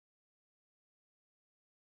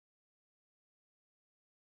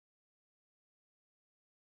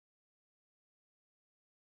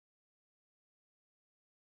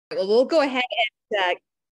Well, we'll go ahead and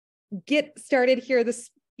get started here this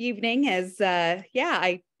evening as,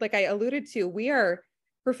 like I alluded to, we are,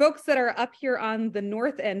 for folks that are up here on the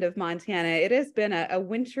north end of Montana, it has been a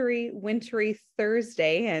wintry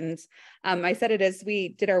Thursday. And I said it as we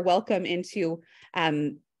did our welcome into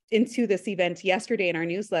this event yesterday in our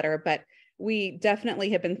newsletter, but we definitely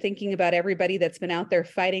have been thinking about everybody that's been out there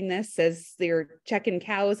fighting this as they're checking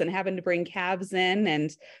cows and having to bring calves in. And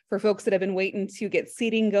for folks that have been waiting to get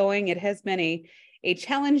seeding going, it has been a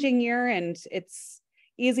challenging year, and it's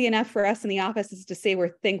easy enough for us in the offices to say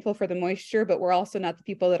we're thankful for the moisture, but we're also not the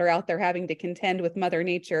people that are out there having to contend with Mother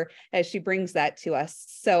Nature as she brings that to us.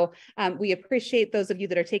 So we appreciate those of you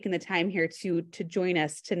that are taking the time here to join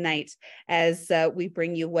us tonight as we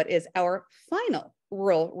bring you what is our final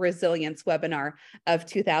Rural Resilience webinar of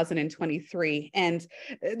 2023. And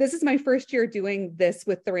this is my first year doing this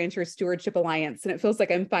with the Rancher Stewardship Alliance, and it feels like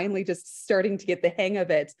I'm finally just starting to get the hang of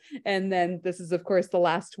it. And then this is, of course, the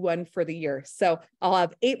last one for the year. So I'll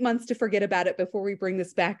have 8 months to forget about it before we bring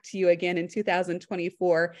this back to you again in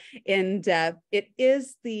 2024. And it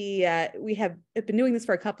is we have been doing this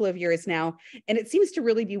for a couple of years now, and it seems to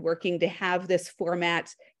really be working to have this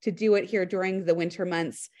format to do it here during the winter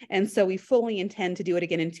months. And so we fully intend to do it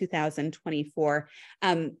again in 2024.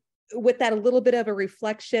 With that, a little bit of a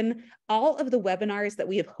reflection, all of the webinars that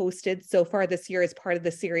we have hosted so far this year as part of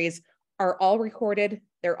the series are all recorded.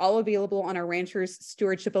 They're all available on our Ranchers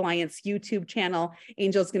Stewardship Alliance YouTube channel.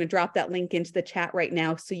 Angel's going to drop that link into the chat right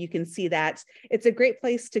now so you can see that. It's a great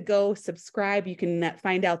place to go subscribe. You can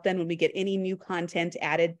find out then when we get any new content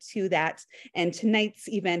added to that. And tonight's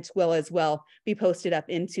event will as well be posted up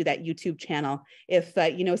into that YouTube channel. If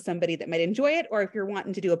you know somebody that might enjoy it, or if you're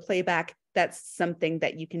wanting to do a playback, that's something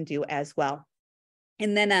that you can do as well.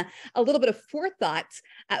 And then a little bit of forethought,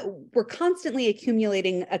 we're constantly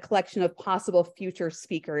accumulating a collection of possible future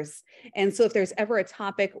speakers. And so if there's ever a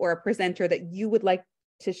topic or a presenter that you would like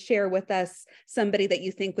to share with us, somebody that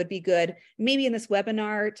you think would be good, maybe in this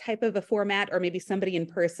webinar type of a format, or maybe somebody in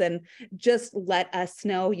person, just let us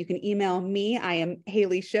know. You can email me. I am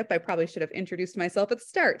Haley Ship. I probably should have introduced myself at the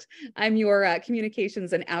start. I'm your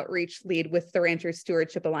communications and outreach lead with the Rancher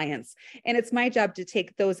Stewardship Alliance. And it's my job to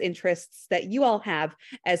take those interests that you all have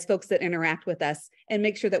as folks that interact with us and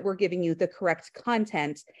make sure that we're giving you the correct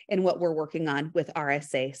content in what we're working on with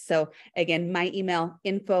RSA. So again, my email,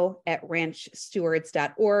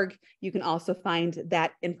 info@ranchstewards.org. You can also find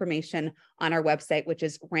that information on our website, which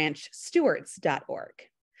is ranchstewards.org.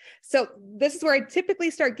 So this is where I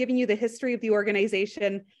typically start giving you the history of the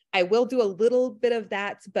organization. I will do a little bit of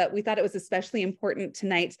that, but we thought it was especially important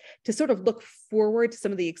tonight to sort of look forward to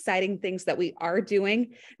some of the exciting things that we are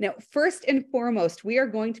doing. Now, first and foremost, we are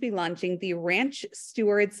going to be launching the Ranch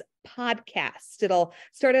Stewards podcast. It'll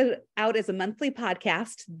start out as a monthly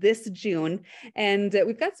podcast this June, and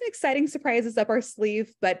we've got some exciting surprises up our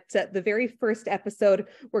sleeve, but the very first episode,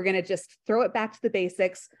 we're going to just throw it back to the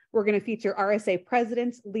basics. We're going to feature RSA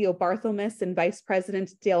President Leo Barthelmess and Vice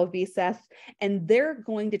President Dale Veseth, and they're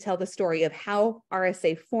going to tell the story of how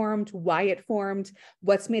RSA formed, why it formed,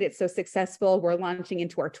 what's made it so successful. We're launching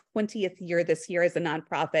into our 20th year this year as a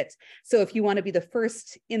nonprofit. So if you want to be the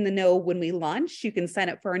first in the know when we launch, you can sign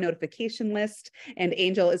up for our notification list, and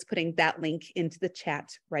Angel is putting that link into the chat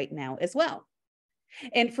right now as well.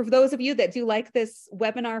 And for those of you that do like this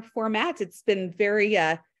webinar format, it's been very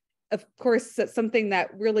of course, something that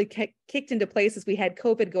really kicked into place as we had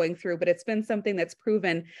COVID going through, but it's been something that's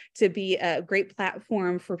proven to be a great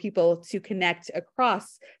platform for people to connect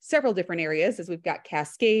across several different areas, as we've got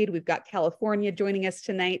Cascade, we've got California joining us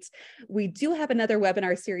tonight. We do have another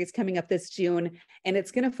webinar series coming up this June, and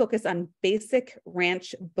it's going to focus on basic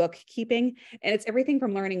ranch bookkeeping. And it's everything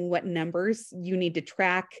from learning what numbers you need to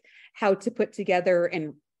track, how to put together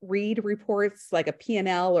and read reports like a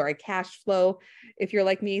P&L or a cash flow. If you're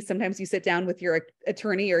like me, sometimes you sit down with your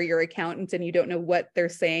attorney or your accountant and you don't know what they're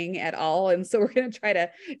saying at all. And so we're going to try to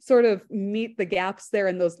sort of meet the gaps there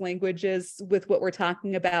in those languages with what we're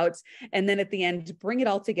talking about. And then at the end, bring it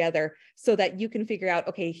all together so that you can figure out,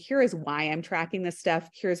 okay, here is why I'm tracking this stuff.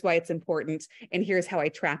 Here's why it's important. And here's how I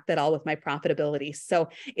track that all with my profitability. So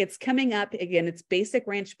it's coming up again, it's basic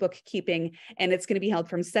ranch bookkeeping, and it's going to be held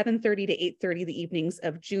from 7:30 to 8:30 the evenings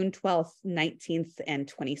of June 12th, 19th, and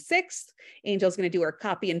 26th. Angel's going to do her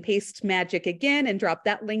copy and paste magic again and drop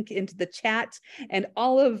that link into the chat. And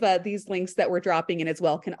all of these links that we're dropping in as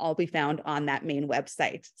well can all be found on that main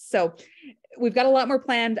website. So we've got a lot more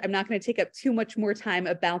planned. I'm not going to take up too much more time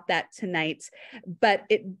about that tonight, but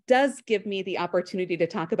it does give me the opportunity to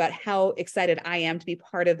talk about how excited I am to be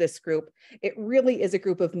part of this group. It really is a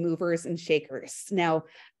group of movers and shakers. Now,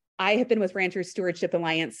 I have been with Ranchers Stewardship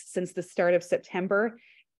Alliance since the start of September.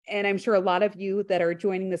 And I'm sure a lot of you that are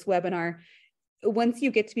joining this webinar, once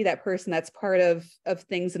you get to be that person that's part of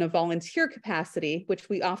things in a volunteer capacity, which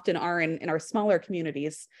we often are in our smaller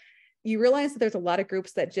communities, you realize that there's a lot of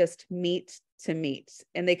groups that just meet to meet,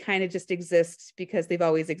 and they kind of just exist because they've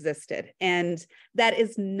always existed. And that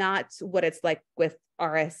is not what it's like with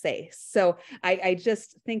RSA. So I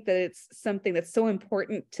just think that it's something that's so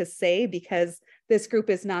important to say, because this group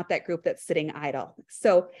is not that group that's sitting idle.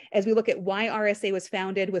 So as we look at why RSA was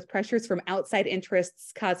founded, with pressures from outside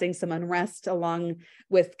interests causing some unrest, along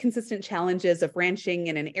with consistent challenges of ranching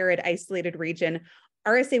in an arid, isolated region,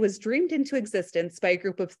 RSA was dreamed into existence by a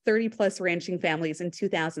group of 30 plus ranching families in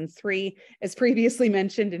 2003. As previously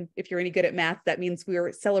mentioned, and if you're any good at math, that means we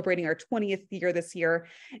are celebrating our 20th year this year,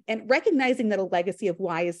 and recognizing that a legacy of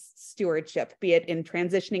wise stewardship, be it in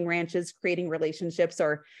transitioning ranches, creating relationships,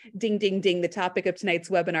 or ding, ding, ding, the topic of tonight's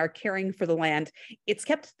webinar, caring for the land, it's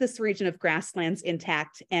kept this region of grasslands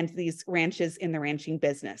intact and these ranches in the ranching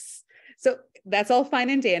business. So that's all fine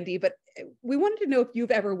and dandy, but we wanted to know if you've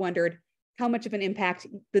ever wondered how much of an impact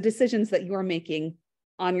the decisions that you're making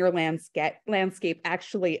on your landscape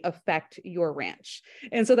actually affect your ranch.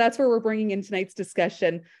 And so that's where we're bringing in tonight's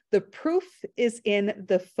discussion. The proof is in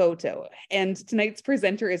the photo. And tonight's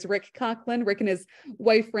presenter is Rick Caquelin. Rick and his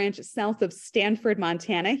wife ranch south of Stanford,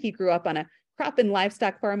 Montana. He grew up on a crop and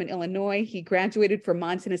livestock farm in Illinois. He graduated from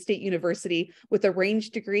Montana State University with a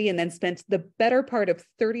range degree, and then spent the better part of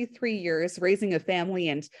 33 years raising a family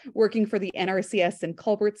and working for the NRCS in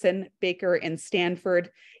Culbertson, Baker, and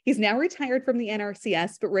Stanford. He's now retired from the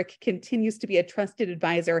NRCS, but Rick continues to be a trusted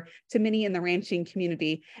advisor to many in the ranching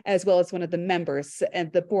community, as well as one of the members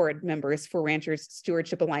and the board members for Ranchers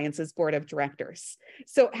Stewardship Alliance's board of directors.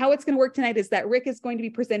 So how it's going to work tonight is that Rick is going to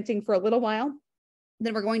be presenting for a little while.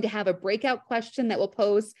 Then we're going to have a breakout question that will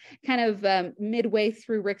pose kind of midway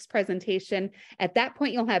through Rick's presentation. At that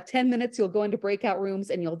point, you'll have 10 minutes. You'll go into breakout rooms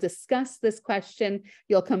and you'll discuss this question.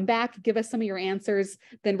 You'll come back, give us some of your answers.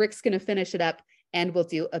 Then Rick's going to finish it up, and we'll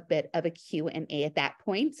do a bit of a Q&A at that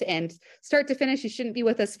point. And start to finish, you shouldn't be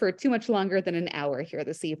with us for too much longer than an hour here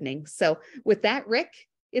this evening. So with that, Rick,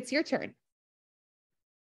 it's your turn.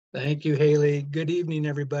 Thank you, Haley. Good evening,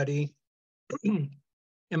 everybody.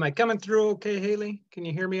 Am I coming through okay, Haley? Can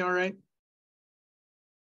you hear me all right?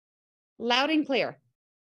 Loud and clear.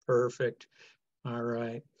 Perfect. All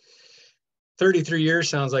right. 33 years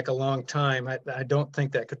sounds like a long time. I don't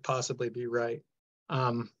think that could possibly be right.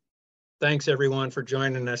 Thanks, everyone, for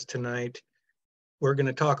joining us tonight. We're going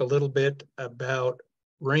to talk a little bit about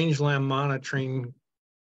rangeland monitoring,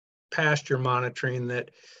 pasture monitoring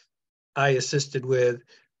that I assisted with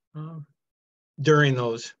during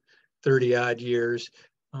those 30-odd years.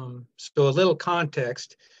 So a little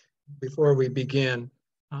context before we begin.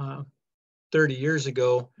 30 years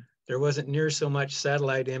ago, there wasn't near so much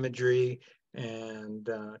satellite imagery and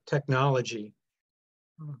technology.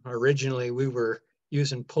 Originally, we were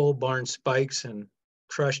using pole barn spikes and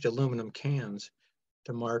crushed aluminum cans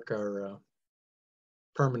to mark our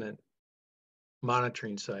permanent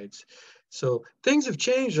monitoring sites. So things have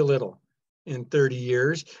changed a little in 30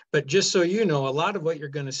 years, but just so you know, a lot of what you're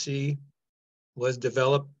going to see was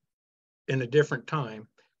developed in a different time.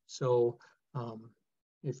 So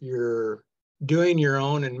if you're doing your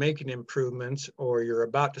own and making improvements, or you're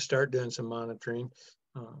about to start doing some monitoring,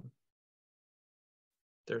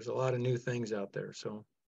 there's a lot of new things out there. So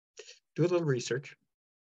do a little research.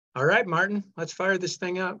 All right, Martin, let's fire this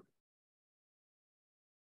thing up.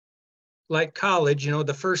 Like college, you know,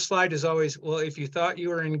 the first slide is always, well, if you thought you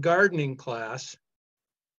were in gardening class,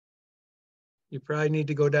 you probably need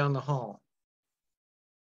to go down the hall.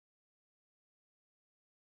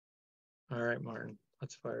 All right, Martin,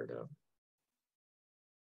 let's fire it up.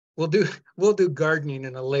 We'll do gardening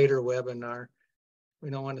in a later webinar. We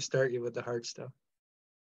don't want to start you with the hard stuff.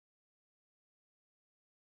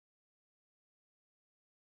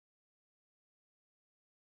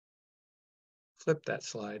 Flip that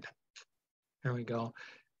slide. There we go.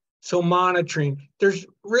 So monitoring, there's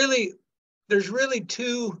really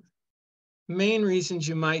two main reasons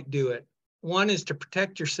you might do it. One is to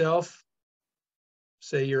protect yourself.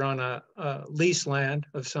 Say you're on a lease land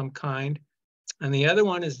of some kind. And the other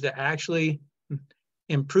one is to actually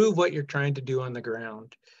improve what you're trying to do on the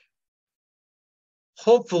ground.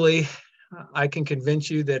 Hopefully, I can convince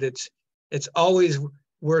you that it's always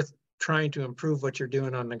worth trying to improve what you're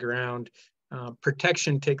doing on the ground.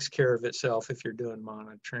 Protection takes care of itself if you're doing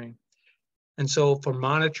monitoring. And so for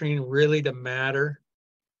monitoring really to matter,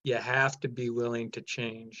 you have to be willing to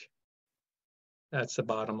change. That's the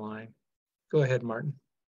bottom line. Go ahead, Martin.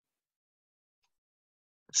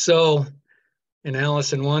 So in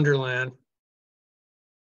Alice in Wonderland,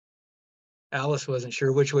 Alice wasn't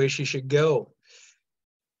sure which way she should go.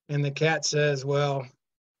 And the cat says, well,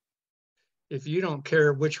 if you don't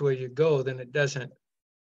care which way you go, then it doesn't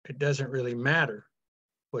really matter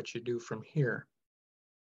what you do from here.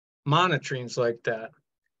 Monitoring's like that.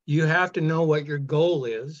 You have to know what your goal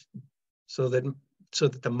is so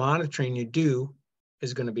that the monitoring you do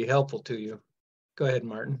is going to be helpful to you. Go ahead,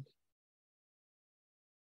 Martin.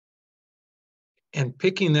 And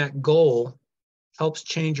picking that goal helps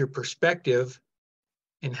change your perspective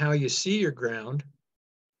in how you see your ground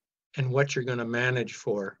and what you're going to manage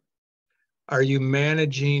for. Are you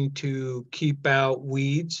managing to keep out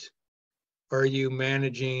weeds? Or are you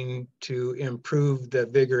managing to improve the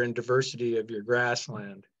vigor and diversity of your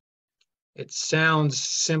grassland? It sounds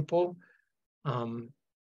simple,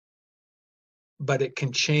 but it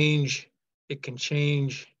can change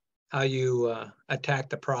how you attack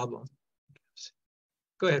the problem.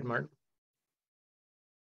 Go ahead, Mark.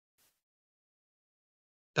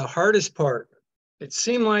 The hardest part, it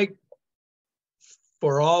seemed like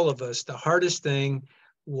for all of us, the hardest thing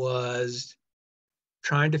was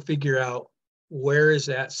trying to figure out where is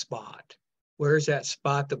that spot? Where is that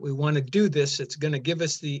spot that we want to do this? It's going to give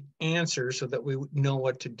us the answer so that we know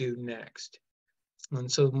what to do next. And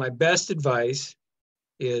so my best advice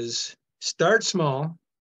is start small.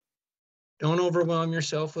 Don't overwhelm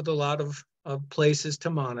yourself with a lot of places to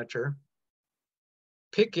monitor.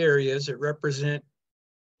 Pick areas that represent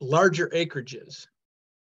larger acreages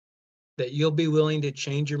that you'll be willing to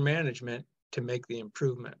change your management to make the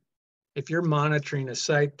improvement. If you're monitoring a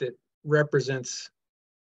site that represents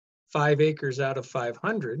 5 acres out of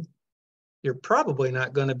 500, you're probably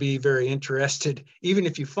not going to be very interested, even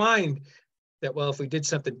if you find that, well, if we did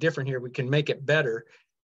something different here, we can make it better.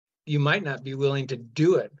 You might not be willing to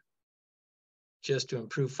do it just to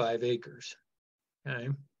improve 5 acres. Okay.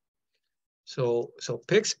 So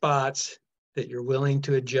pick spots that you're willing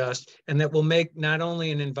to adjust and that will make not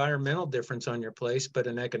only an environmental difference on your place, but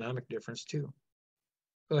an economic difference too.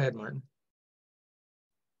 Go ahead, Martin.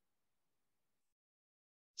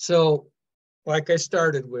 So, like I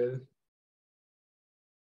started with,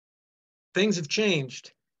 things have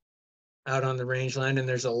changed out on the rangeland, and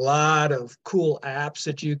there's a lot of cool apps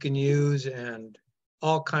that you can use and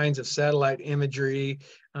all kinds of satellite imagery,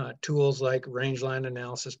 tools like Rangeland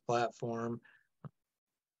Analysis Platform,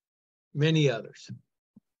 many others.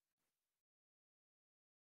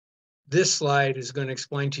 This slide is going to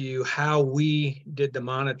explain to you how we did the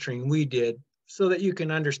monitoring we did so that you can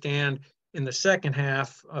understand. In the second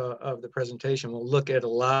half of the presentation, we'll look at a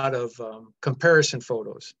lot of comparison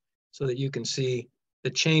photos so that you can see the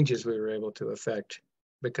changes we were able to affect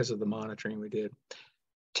because of the monitoring we did.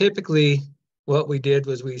 Typically, what we did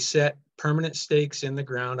was we set permanent stakes in the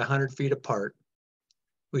ground 100 feet apart.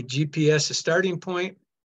 We'd GPS a starting point.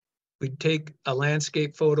 We'd take a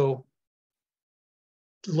landscape photo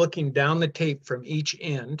looking down the tape from each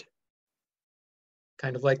end,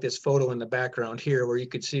 kind of like this photo in the background here, where you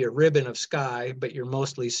could see a ribbon of sky, but you're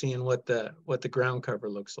mostly seeing what the ground cover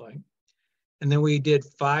looks like. And then we did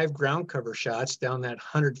 5 ground cover shots down that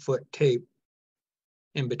 100-foot tape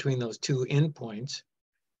in between those 2 endpoints.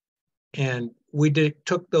 And we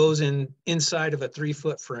took those inside of a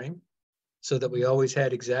 3-foot frame so that we always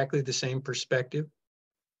had exactly the same perspective.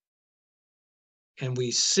 And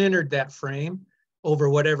we centered that frame over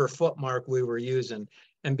whatever foot mark we were using.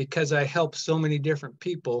 And because I helped so many different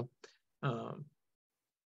people,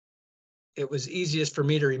 it was easiest for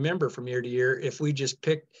me to remember from year to year if we just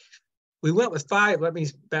picked, we went with 5, let me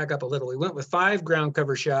back up a little. We went with 5 ground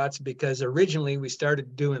cover shots because originally we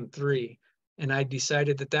started doing 3. And I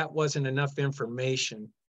decided that that wasn't enough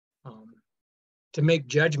information to make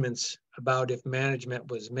judgments about if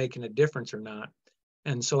management was making a difference or not.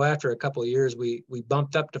 And so after a couple of years, we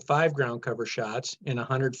bumped up to 5 ground cover shots in a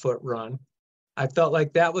 100-foot run. I felt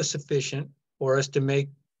like that was sufficient for us to make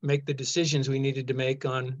the decisions we needed to make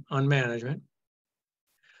on management.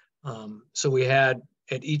 So we had,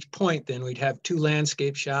 at each point then, we'd have 2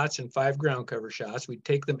 landscape shots and 5 ground cover shots. We'd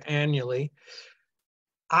take them annually.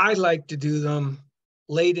 I like to do them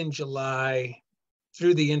late in July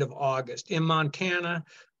through the end of August. In Montana,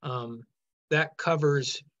 that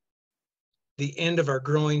covers the end of our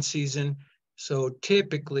growing season. So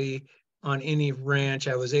typically on any ranch,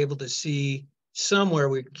 I was able to see somewhere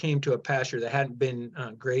we came to a pasture that hadn't been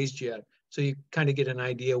grazed yet. So you kind of get an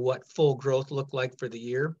idea what full growth looked like for the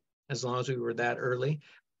year, as long as we were that early.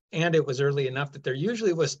 And it was early enough that there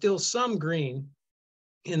usually was still some green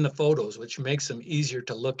in the photos, which makes them easier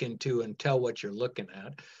to look into and tell what you're looking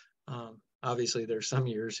at. Obviously, there's some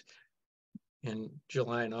years in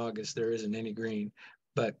July and August, there isn't any green,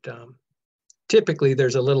 but typically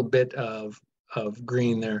there's a little bit of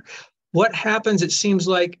green there. What happens, it seems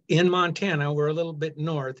like in Montana, we're a little bit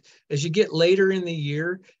north, as you get later in the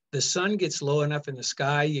year, the sun gets low enough in the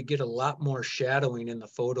sky, you get a lot more shadowing in the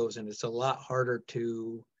photos, and it's a lot harder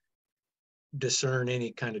to discern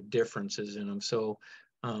any kind of differences in them. So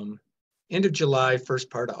end of July, first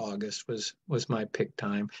part of August was my pick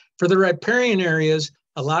time. For the riparian areas,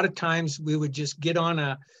 a lot of times we would just get on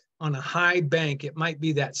a high bank. It might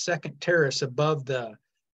be that second terrace above the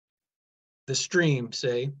stream,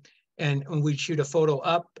 say, and we'd shoot a photo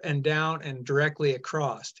up and down and directly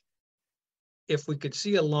across. If we could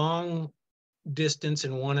see a long distance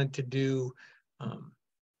and wanted to do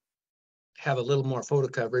have a little more photo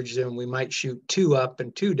coverage, then we might shoot 2 up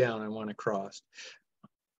and 2 down and 1 across.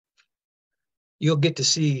 You'll get to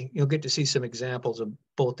see some examples of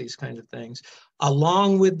both these kinds of things.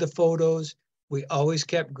 Along with the photos, we always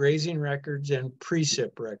kept grazing records and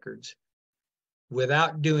precip records.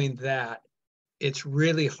 Without doing that, it's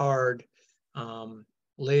really hard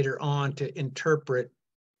later on to interpret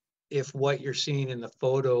if what you're seeing in the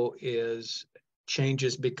photo is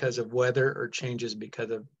changes because of weather or changes because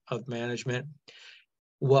of management.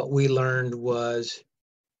 What we learned was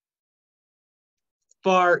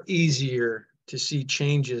far easier to see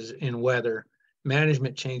changes in weather.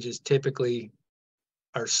 Management changes typically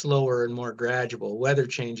are slower and more gradual. Weather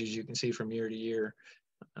changes you can see from year to year,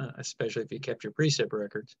 especially if you kept your precip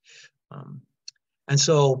records. And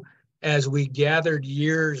so as we gathered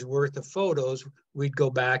years worth of photos, we'd go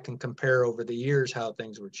back and compare over the years how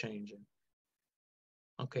things were changing.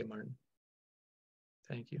 Okay, Martin.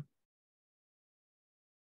 Thank you.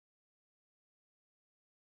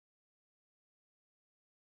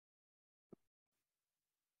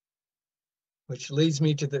 Which leads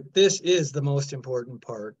me to this is the most important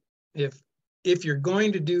part. If you're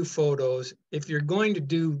going to do photos, if you're going to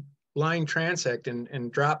do line transect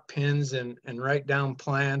and drop pins and write down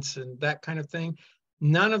plants and that kind of thing,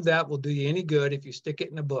 none of that will do you any good if you stick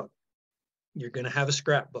it in a book. You're going to have a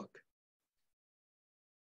scrapbook.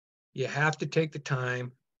 You have to take the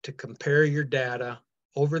time to compare your data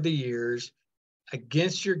over the years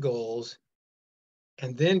against your goals,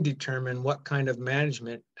 and then determine what kind of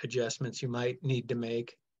management adjustments you might need to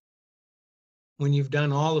make. When you've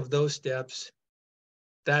done all of those steps,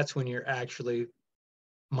 that's when you're actually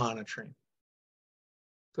monitoring.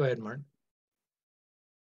 Go ahead, Martin.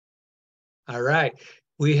 All right,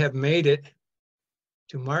 we have made it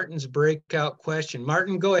to Martin's breakout question.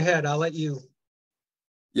 Martin, go ahead, I'll let you.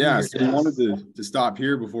 Yeah, so we wanted to stop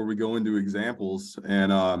here before we go into examples,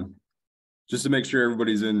 and just to make sure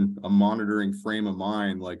everybody's in a monitoring frame of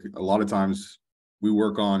mind. Like a lot of times we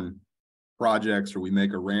work on projects or we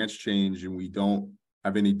make a ranch change and we don't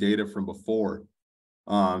have any data from before.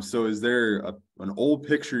 So is there an old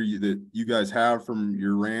picture that you guys have from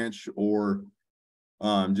your ranch, or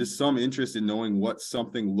just some interest in knowing what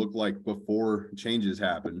something looked like before changes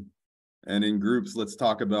happen? And in groups, let's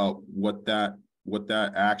talk about what that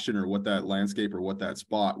action or what that landscape or what that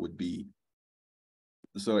spot would be.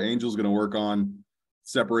 So Angel's going to work on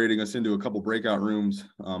separating us into a couple breakout rooms,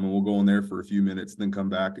 and we'll go in there for a few minutes, then come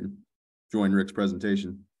back and join Rick's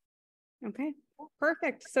presentation. Okay,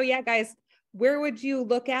 perfect. So yeah, guys, where would you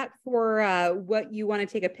look at for what you want to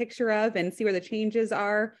take a picture of and see where the changes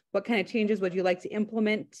are? What kind of changes would you like to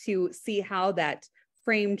implement to see how that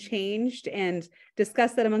frame changed, and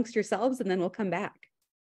discuss that amongst yourselves, and then we'll come back.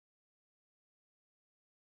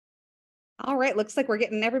 All right, looks like we're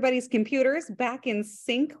getting everybody's computers back in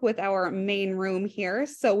sync with our main room here.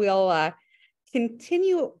 So we'll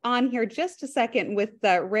continue on here just a second with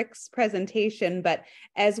Rick's presentation. But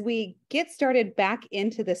as we get started back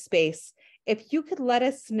into the space, if you could let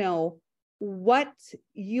us know what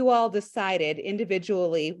you all decided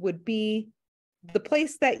individually would be the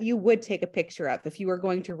place that you would take a picture of if you were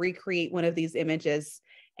going to recreate one of these images.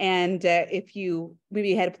 And if you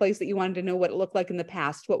maybe had a place that you wanted to know what it looked like in the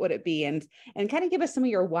past, what would it be? And kind of give us some of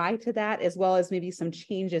your why to that, as well as maybe some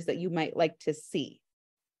changes that you might like to see.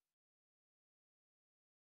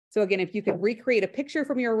 So again, if you could recreate a picture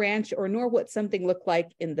from your ranch or know what something looked like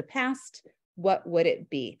in the past, what would it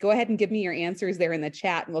be? Go ahead and give me your answers there in the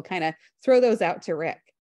chat, and we'll kind of throw those out to Rick.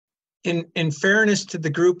 In fairness to the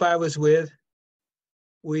group I was with,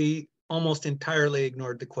 we almost entirely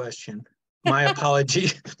ignored the question. My apology.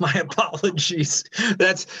 My apologies.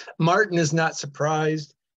 Martin is not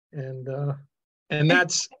surprised, and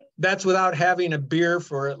that's without having a beer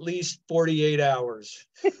for at least 48 hours.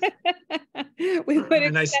 We would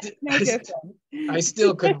expect no difference. I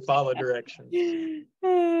still couldn't follow directions.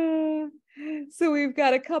 So we've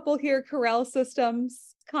got a couple here, corral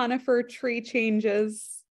systems, conifer tree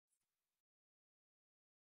changes.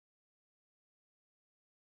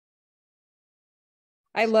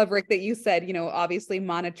 I love, Rick, that you said, you know, obviously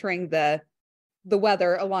monitoring the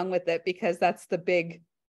weather along with it, because that's the big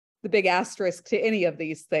asterisk to any of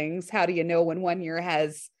these things. How do you know when one year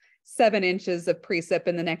has 7 inches of precip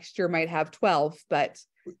and the next year might have 12? But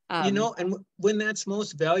you know, and when that's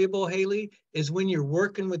most valuable, Haley, is when you're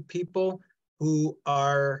working with people who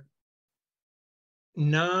are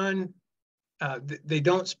they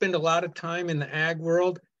don't spend a lot of time in the ag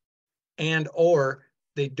world, and or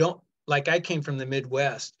they don't, like I came from the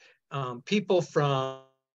Midwest. People from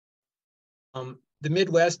the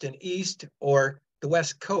Midwest and East or the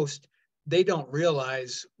West Coast, they don't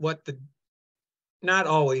realize what not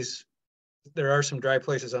always, there are some dry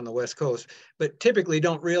places on the West Coast, but typically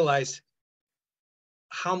don't realize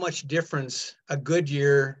how much difference a good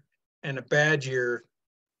year and a bad year,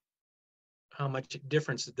 how much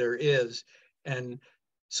difference there is. And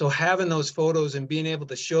so having those photos and being able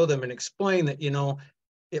to show them and explain that, you know,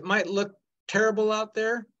 it might look terrible out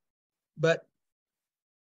there, but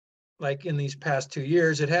like in these past 2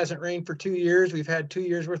 years, it hasn't rained for 2 years. We've had 2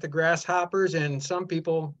 years worth of grasshoppers, and some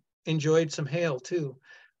people enjoyed some hail too.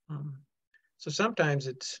 So sometimes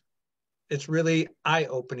it's really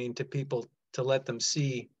eye-opening to people to let them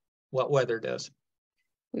see what weather does.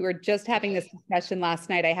 We were just having this discussion last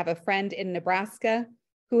night. I have a friend in Nebraska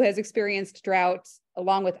who has experienced drought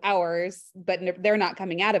along with ours, but they're not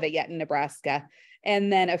coming out of it yet in Nebraska.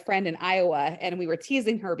 And then a friend in Iowa, and we were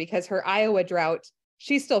teasing her because her Iowa drought,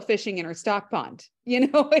 she's still fishing in her stock pond. You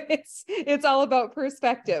know, it's all about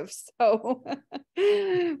perspective. So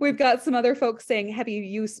we've got some other folks saying heavy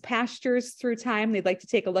use pastures through time they'd like to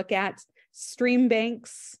take a look at, stream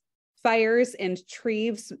banks, fires, and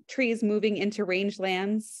trees moving into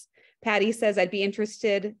rangelands. Patty says, I'd be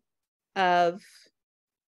interested of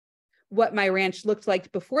what my ranch looked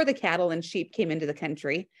like before the cattle and sheep came into the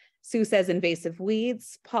country. Sue says invasive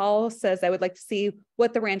weeds. Paul says, I would like to see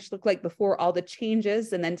what the ranch looked like before all the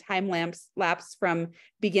changes and then time lapse from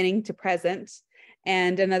beginning to present.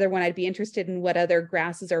 And another one, I'd be interested in what other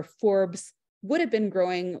grasses or forbs would have been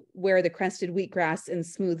growing where the crested wheatgrass and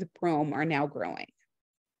smooth brome are now growing.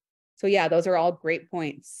 So yeah, those are all great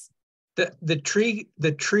points. The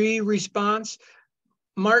tree response.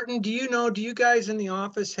 Martin, do you guys in the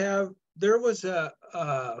office there was a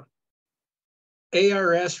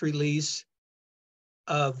ARS release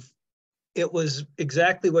of, it was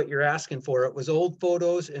exactly what you're asking for. It was old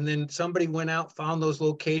photos, and then somebody went out, found those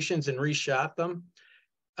locations and reshot them.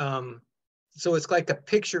 So it's like a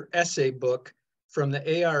picture essay book from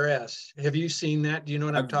the ARS. Have you seen that? Do you know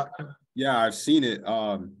what I'm talking about? Yeah, I've seen it.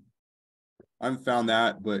 I haven't found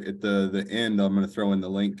that, but at the end, I'm going to throw in the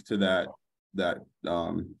link to that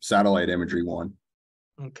satellite imagery one.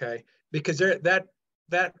 Okay, because that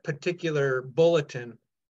particular bulletin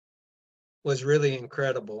was really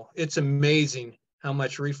incredible. It's amazing how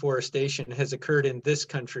much reforestation has occurred in this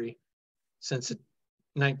country since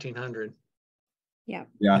 1900. Yeah.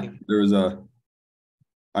 Yeah,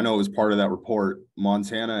 I know it was part of that report.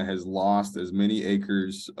 Montana has lost as many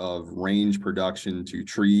acres of range production to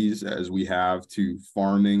trees as we have to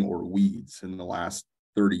farming or weeds in the last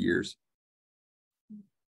 30 years.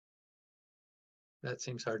 That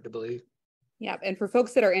seems hard to believe. Yeah, and for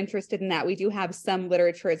folks that are interested in that, we do have some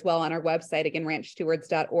literature as well on our website, again,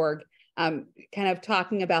 ranchstewards.org, kind of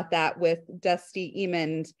talking about that with Dusty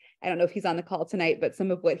Emond. I don't know if he's on the call tonight, but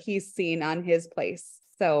some of what he's seen on his place.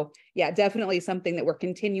 So yeah, definitely something that we're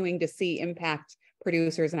continuing to see impact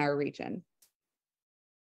producers in our region.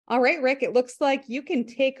 All right, Rick, it looks like you can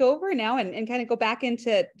take over now and kind of go back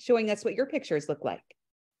into showing us what your pictures look like.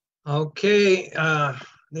 Okay,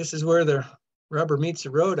 this is where the rubber meets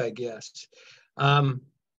the road, I guess.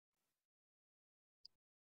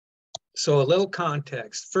 So a little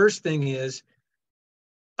context. First thing is,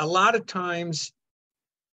 a lot of times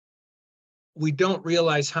we don't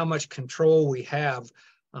realize how much control we have.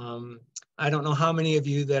 I don't know how many of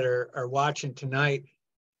you that are watching tonight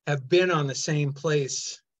have been on the same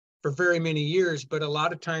place for very many years, but a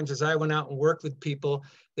lot of times as I went out and worked with people,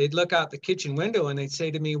 they'd look out the kitchen window and they'd say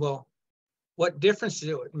to me, well, what difference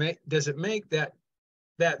does it make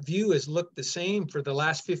that view has looked the same for the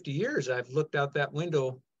last 50 years? I've looked out that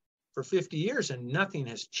window for 50 years and nothing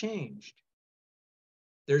has changed.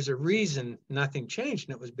 There's a reason nothing changed,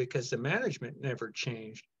 and it was because the management never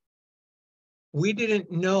changed. We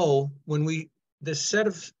didn't know when this set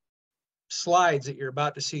of slides that you're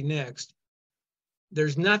about to see next,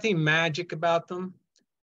 there's nothing magic about them.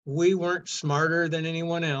 We weren't smarter than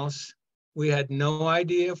anyone else. We had no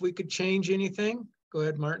idea if we could change anything. Go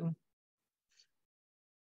ahead, Martin.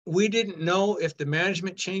 We didn't know if the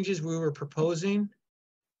management changes we were proposing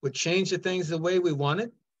would change the things the way we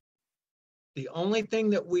wanted. The only thing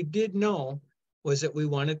that we did know was that we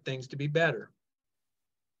wanted things to be better.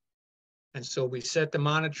 And so we set the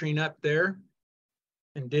monitoring up there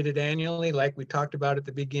and did it annually like we talked about at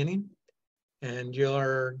the beginning. And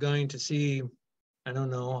you're going to see, I don't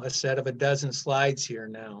know, a set of a dozen slides here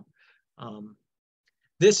now.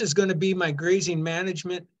 This is going to be my grazing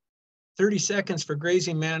management, 30 seconds for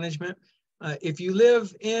grazing management. If you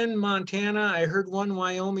live in Montana, I heard one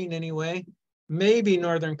Wyoming anyway, maybe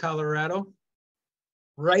northern Colorado.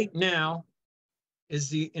 Right now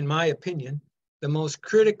is in my opinion, the most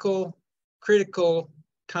critical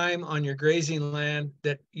time on your grazing land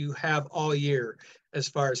that you have all year, as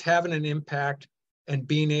far as having an impact and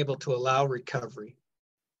being able to allow recovery.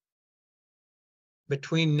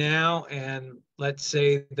 Between now and let's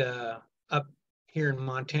say up here in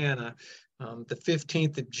Montana, the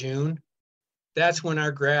 15th of June, that's when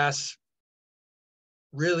our grass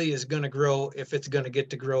really is going to grow, if it's going to get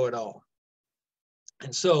to grow at all.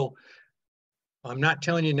 And so I'm not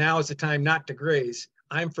telling you now is the time not to graze.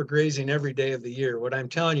 I'm for grazing every day of the year. What I'm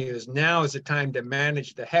telling you is now is the time to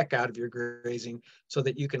manage the heck out of your grazing so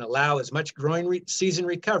that you can allow as much growing season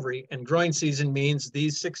recovery, and growing season means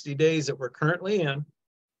these 60 days that we're currently in,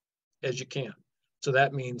 as you can. So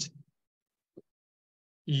that means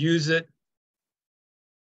use it.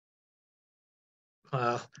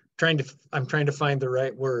 I'm trying to find the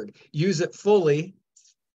right word. Use it fully,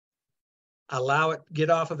 allow it, get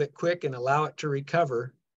off of it quick and allow it to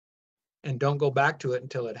recover, and don't go back to it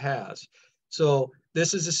until it has. So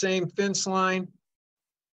this is the same fence line.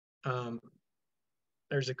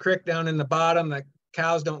 There's a creek down in the bottom. The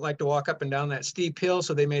cows don't like to walk up and down that steep hill,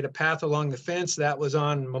 so they made a path along the fence. That was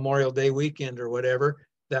on Memorial Day weekend or whatever,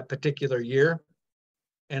 that particular year.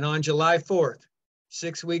 And on July 4th,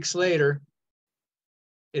 6 weeks later,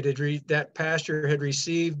 that pasture had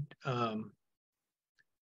received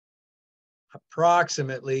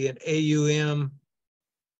approximately an AUM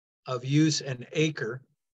of use an acre.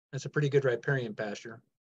 That's a pretty good riparian pasture.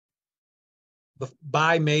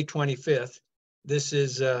 By May 25th, this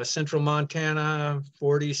is central Montana,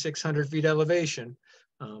 4,600 feet elevation.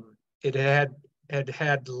 It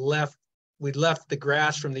had left, we'd left the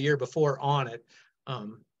grass from the year before on it.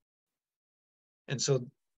 And so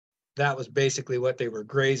that was basically what they were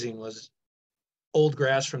grazing, was old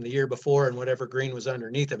grass from the year before and whatever green was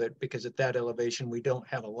underneath of it, because at that elevation, we don't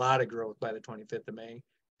have a lot of growth by the 25th of May,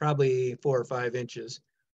 probably 4 or 5 inches.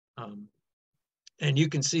 And you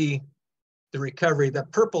can see the recovery. The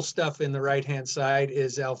purple stuff in the right-hand side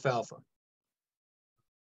is alfalfa.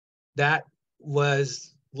 That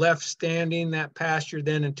was left standing, that pasture,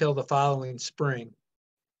 then until the following spring.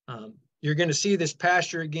 You're going to see this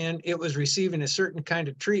pasture again. It was receiving a certain kind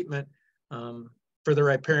of treatment for the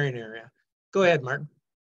riparian area. Go ahead, Martin.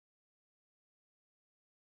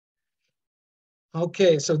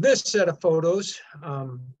 Okay, so this set of photos,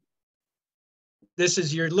 this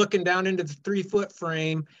is, you're looking down into the 3-foot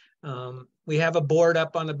frame. We have a board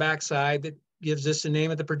up on the backside that gives us the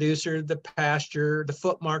name of the producer, the pasture, the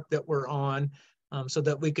foot mark that we're on, so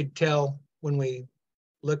that we could tell when we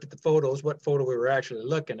looked at the photos what photo we were actually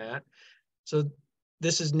looking at. So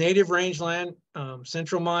this is native rangeland,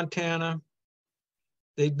 central Montana.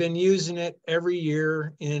 They've been using it every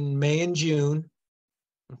year in May and June,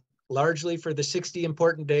 largely for the 60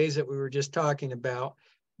 important days that we were just talking about,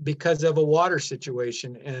 because of a water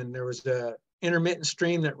situation. And there was a intermittent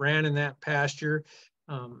stream that ran in that pasture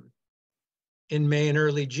in May and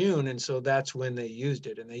early June. And so that's when they used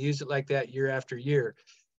it. And they used it like that year after year.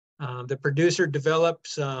 The producer developed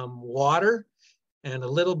some water and a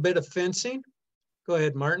little bit of fencing. Go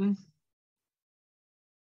ahead, Martin.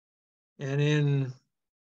 And in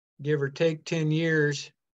give or take 10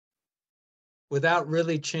 years, without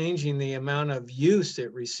really changing the amount of use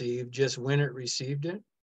it received, just when it received it,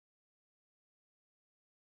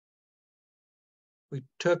 we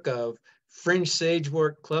took a fringe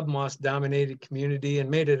sagewort club moss dominated community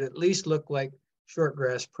and made it at least look like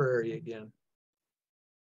shortgrass prairie again.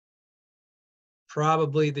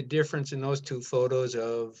 Probably the difference in those two photos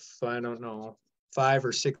of, I don't know, 500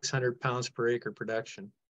 or 600 pounds per acre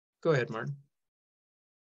production. Go ahead, Martin.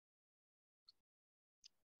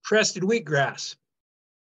 Crested wheatgrass.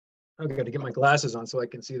 I've got to get my glasses on so I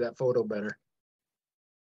can see that photo better.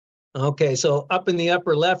 Okay, so up in the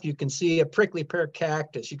upper left, you can see a prickly pear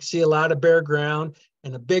cactus. You can see a lot of bare ground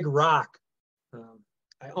and a big rock.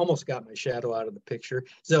 I almost got my shadow out of the picture.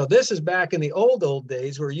 So this is back in the old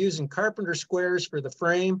days. We're using carpenter squares for the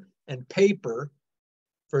frame and paper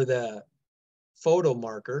for the photo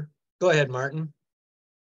marker. Go ahead, Martin.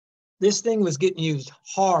 This thing was getting used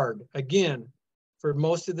hard again for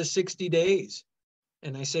most of the 60 days.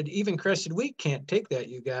 And I said, even crested wheat can't take that,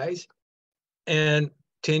 you guys. And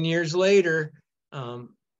 10 years later,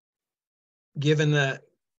 given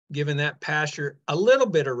that pasture a little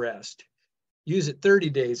bit of rest, use it 30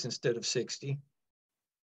 days instead of 60.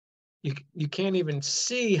 You can't even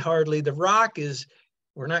see hardly. The rock is,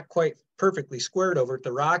 we're not quite perfectly squared over it.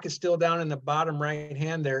 The rock is still down in the bottom right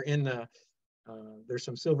hand there in the, there's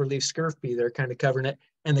some silver leaf scurf pea there kind of covering it.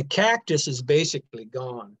 And the cactus is basically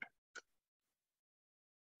gone.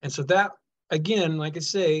 And so that, again, like I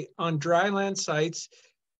say, on dryland sites,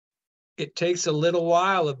 it takes a little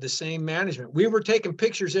while of the same management. We were taking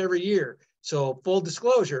pictures every year. So full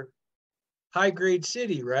disclosure, high grade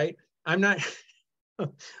city, right? I'm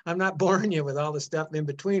not boring you with all the stuff in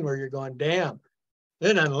between where you're going, damn,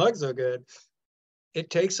 it doesn't look so good. It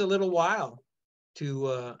takes a little while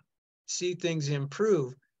to see things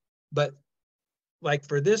improve. But like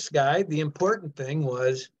for this guy, the important thing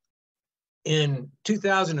was in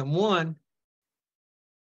 2001,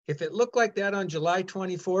 if it looked like that on July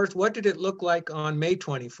 24th, what did it look like on May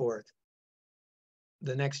 24th?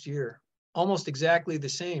 The next year? Almost exactly the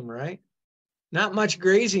same, right? Not much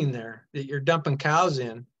grazing there that you're dumping cows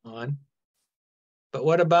in on. But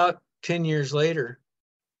what about 10 years later?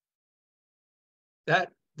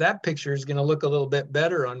 That picture is going to look a little bit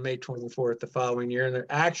better on May 24th the following year, and there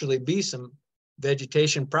actually be some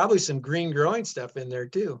vegetation, probably some green growing stuff in there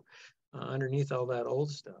too, underneath all that old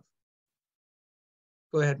stuff.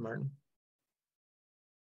 Go ahead, Martin.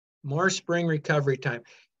 More spring recovery time.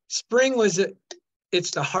 Spring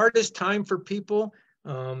it's the hardest time for people.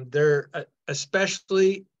 They're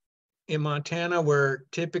especially in Montana, where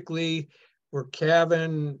typically we're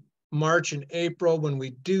calving March and April. When we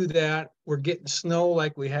do that, we're getting snow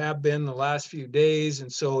like we have been the last few days.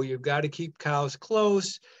 And so you've got to keep cows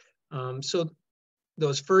close. So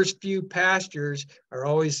those first few pastures are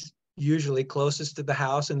always usually closest to the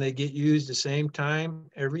house, and they get used the same time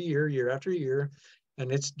every year, year after year.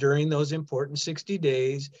 And it's during those important 60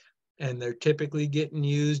 days. And they're typically getting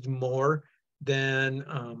used more than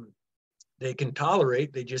they can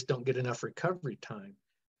tolerate. They just don't get enough recovery time.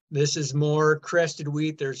 This is more crested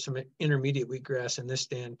wheat. There's some intermediate wheatgrass in this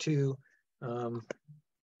stand too.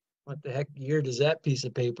 What the heck year does that piece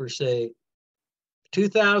of paper say?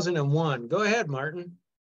 2001. Go ahead, Martin.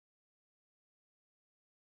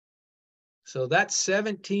 So that's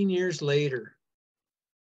 17 years later.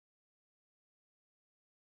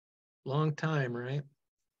 Long time, right?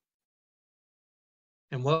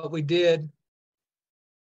 And what we did,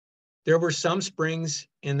 there were some springs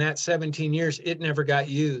in that 17 years, it never got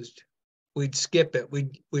used. We'd skip it.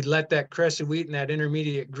 We'd let that crested wheat and that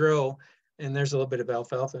intermediate grow, and there's a little bit of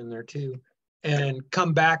alfalfa in there too, and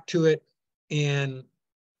come back to it in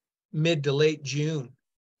mid to late June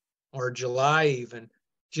or July even,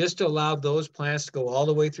 just to allow those plants to go all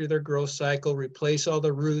the way through their growth cycle, replace all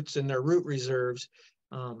the roots and their root reserves.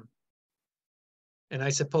 And I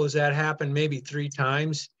suppose that happened maybe 3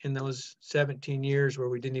 times in those 17 years where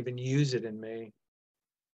we didn't even use it in May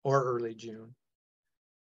or early June.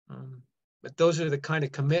 But those are the kind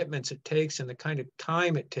of commitments it takes and the kind of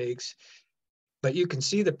time it takes. But you can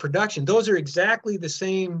see the production. Those are exactly the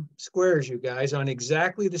same squares, you guys, on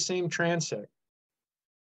exactly the same transect.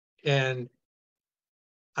 And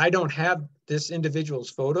I don't have this individual's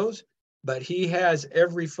photos, but he has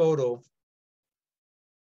every photo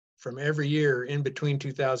from every year in between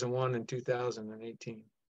 2001 and 2018.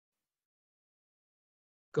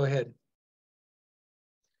 Go ahead.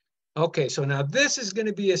 Okay, so now this is going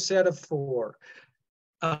to be a set of 4.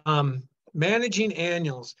 Managing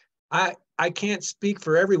annuals. I can't speak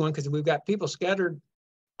for everyone because we've got people scattered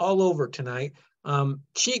all over tonight.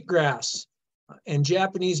 Cheatgrass and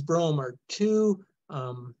Japanese brome are 2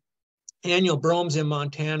 annual bromes in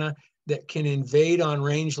Montana that can invade on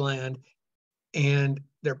rangeland, and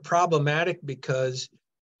they're problematic because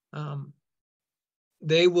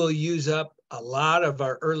they will use up a lot of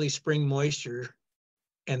our early spring moisture,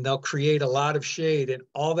 and they'll create a lot of shade. And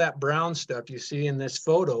all that brown stuff you see in this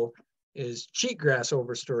photo is cheatgrass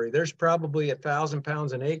overstory. There's probably 1,000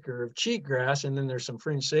 pounds an acre of cheatgrass, and then there's some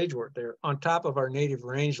fringe sagewort there on top of our native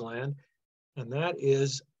rangeland. And that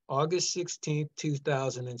is August 16th,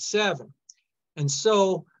 2007. And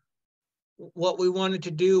so what we wanted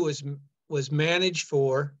to do was manage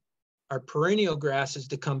for our perennial grasses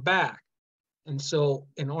to come back. And so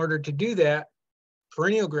in order to do that,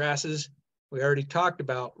 perennial grasses, we already talked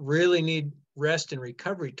about, really need rest and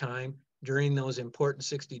recovery time during those important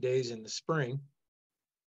 60 days in the spring.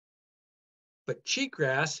 But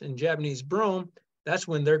cheatgrass and Japanese brome, that's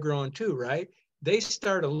when they're growing too, right? They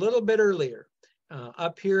start a little bit earlier.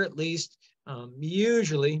 Up here at least,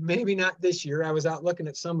 usually, maybe not this year. I was out looking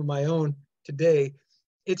at some of my own today.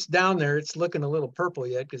 It's down there. It's looking a little purple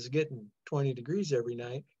yet because it's getting 20 degrees every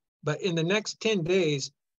night. But in the next 10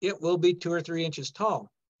 days, it will be 2 or 3 inches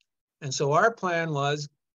tall. And so our plan was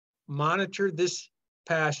monitor this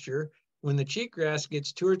pasture. When the cheatgrass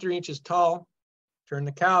gets 2 or 3 inches tall, turn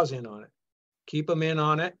the cows in on it. Keep them in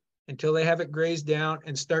on it until they have it grazed down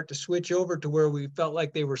and start to switch over to where we felt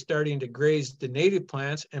like they were starting to graze the native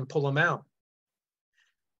plants and pull them out.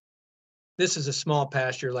 This is a small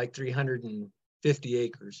pasture, like 350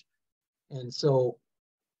 acres. And so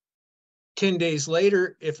 10 days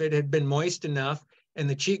later, if it had been moist enough and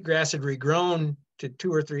the cheatgrass had regrown to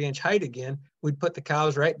 2 or 3 inch height again, we'd put the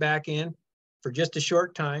cows right back in for just a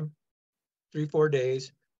short time, 3-4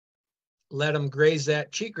 days, let them graze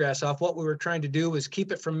that cheatgrass off. What we were trying to do was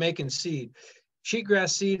keep it from making seed.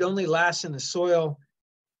 Cheatgrass seed only lasts in the soil.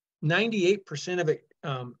 98% of it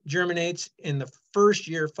germinates in the first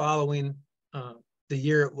year following the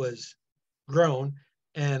year it was grown,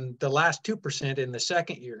 and the last 2% in the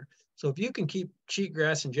second year. So if you can keep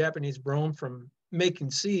cheatgrass and Japanese brome from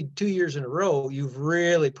making seed 2 years in a row, you've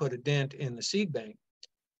really put a dent in the seed bank.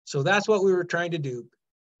 So that's what we were trying to do.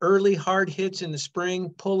 Early hard hits in the spring,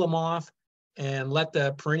 pull them off, and let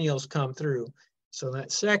the perennials come through. So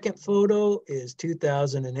that second photo is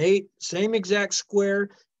 2008, same exact square.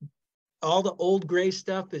 All the old gray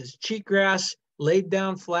stuff is cheatgrass laid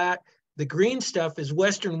down flat. The green stuff is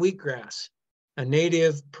western wheatgrass, a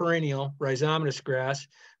native perennial rhizomatous grass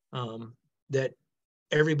that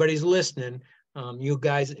everybody's listening. You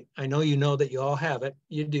guys, I know you know that you all have it.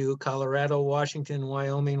 You do, Colorado, Washington,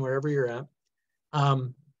 Wyoming, wherever you're at.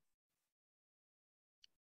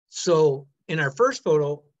 So in our first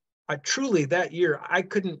photo, I truly that year,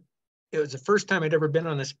 it was the first time I'd ever been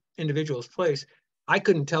on this individual's place. I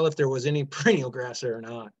couldn't tell if there was any perennial grass there or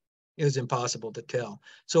not. It was impossible to tell.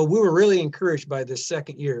 So we were really encouraged by this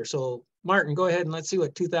second year. So Martin, go ahead and let's see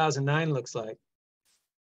what 2009 looks like.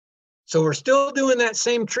 So we're still doing that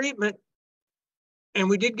same treatment, and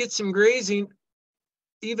we did get some grazing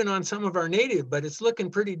even on some of our native, but it's looking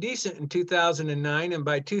pretty decent in 2009. And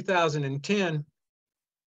by 2010,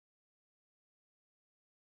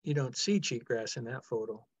 you don't see cheatgrass in that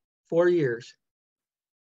photo. 4 years.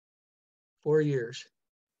 4 years.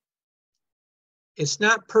 It's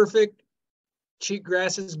not perfect.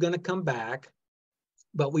 Cheatgrass is going to come back,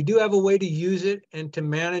 but we do have a way to use it and to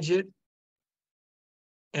manage it.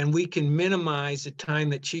 And we can minimize the time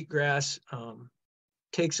that cheatgrass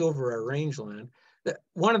takes over our rangeland.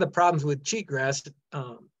 One of the problems with cheatgrass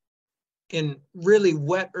in really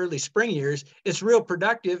wet early spring years, it's real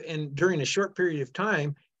productive, and during a short period of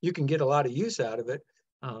time, you can get a lot of use out of it.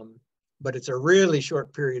 But it's a really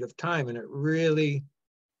short period of time, and it really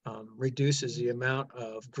reduces the amount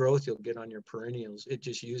of growth you'll get on your perennials. It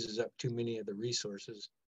just uses up too many of the resources,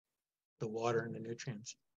 the water and the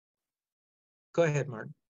nutrients. Go ahead,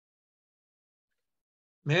 Martin.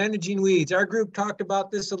 Managing weeds. Our group talked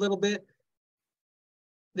about this a little bit.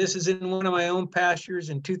 This is in one of my own pastures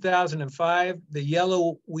in 2005. The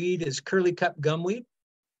yellow weed is curly cup gumweed.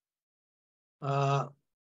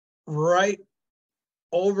 Right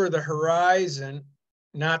over the horizon,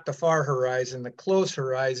 not the far horizon, the close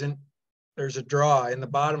horizon, there's a draw. In the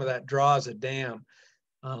bottom of that draw is a dam.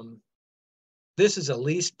 This is a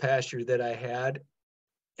leased pasture that I had,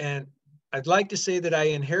 and I'd like to say that I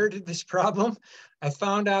inherited this problem. I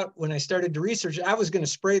found out when I started to research, I was going to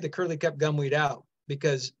spray the curly cup gumweed out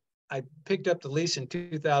because I picked up the lease in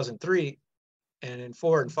 2003, and in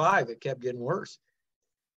 4 and 5, it kept getting worse.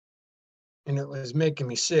 And it was making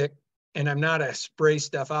me sick. And I'm not a spray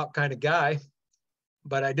stuff out kind of guy,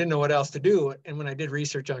 but I didn't know what else to do. And when I did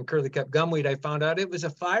research on curly cup gumweed, I found out it was a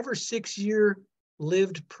 5 or 6 year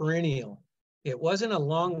lived perennial. It wasn't a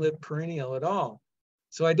long-lived perennial at all.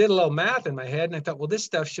 So I did a little math in my head, and I thought, well, this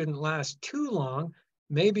stuff shouldn't last too long.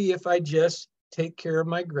 Maybe if I just take care of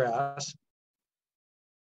my grass,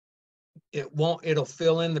 it'll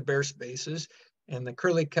fill in the bare spaces, and the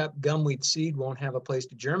curly cup gumweed seed won't have a place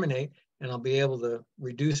to germinate, and I'll be able to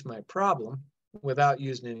reduce my problem without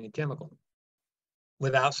using any chemical,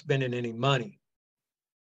 without spending any money.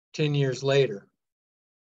 10 years later,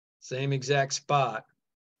 same exact spot,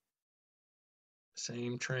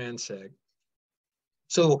 same transect.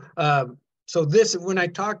 So this, when I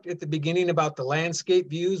talked at the beginning about the landscape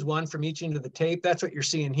views, one from each end of the tape, that's what you're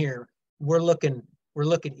seeing here. We're looking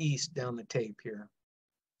east down the tape here.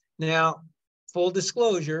 Now, full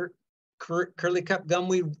disclosure, curly cup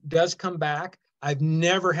gumweed does come back. I've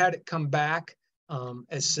never had it come back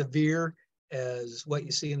as severe as what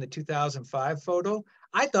you see in the 2005 photo.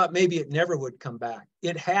 I thought maybe it never would come back.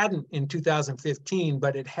 It hadn't in 2015,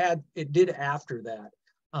 but it did after that,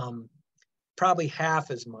 probably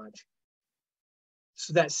half as much.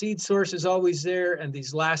 So that seed source is always there, and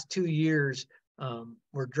these last 2 years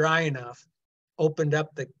were dry enough, opened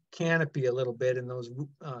up the canopy a little bit, and those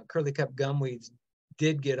curly cup gumweeds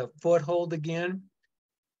did get a foothold again.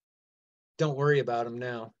 Don't worry about them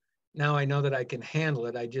now. Now I know that I can handle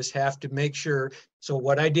it. I just have to make sure. So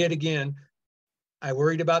what I did again, I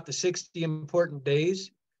worried about the 60 important days.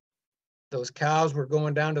 Those cows were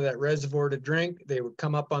going down to that reservoir to drink. They would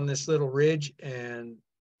come up on this little ridge and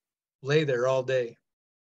lay there all day.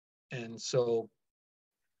 And so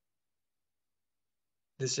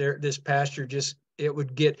this pasture just, it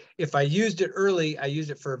would get, if I used it early, I used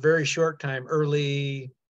it for a very short time,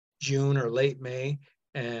 early June or late May.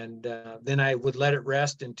 And then I would let it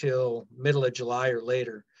rest until middle of July or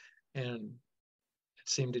later. And it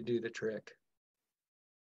seemed to do the trick.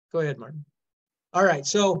 Go ahead, Martin. All right,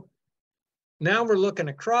 so now we're looking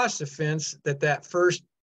across the fence that first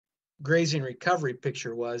grazing recovery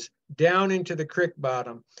picture was, down into the creek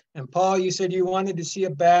bottom. And Paul, you said you wanted to see a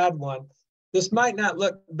bad one. This might not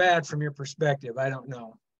look bad from your perspective, I don't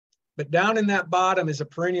know. But down in that bottom is a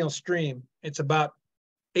perennial stream. It's about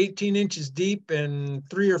 18 inches deep and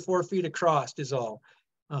 3 or 4 feet across is all.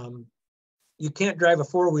 You can't drive a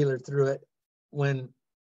four-wheeler through it when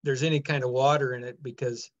there's any kind of water in it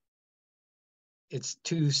because it's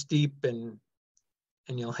too steep and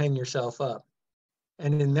you'll hang yourself up.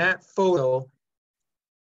 And in that photo,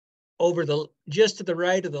 just to the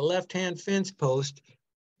right of the left-hand fence post,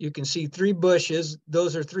 you can see 3 bushes.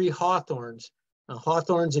 Those are 3 hawthorns.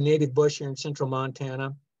 Hawthorn's a native bush here in central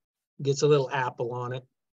Montana. Gets a little apple on it.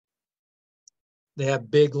 They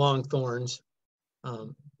have big, long thorns.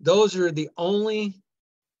 Those are the only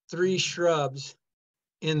 3 shrubs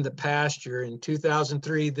in the pasture. In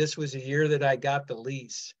 2003, this was a year that I got the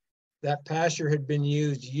lease. That pasture had been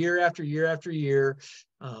used year after year after year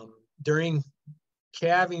during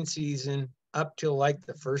calving season up till like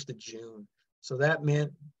the 1st of June. So that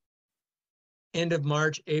meant end of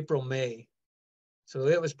March, April, May. So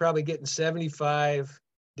it was probably getting 75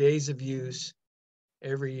 days of use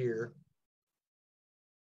every year.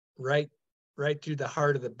 Right through the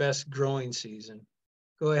heart of the best growing season.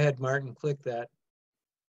 Go ahead, Martin, click that.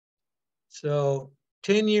 So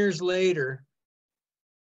 10 years later,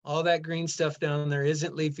 all that green stuff down there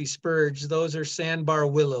isn't leafy spurge. Those are sandbar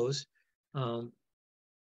willows.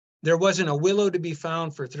 There wasn't a willow to be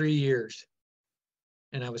found for 3 years.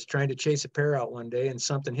 And I was trying to chase a pair out one day and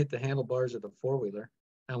something hit the handlebars of the four-wheeler.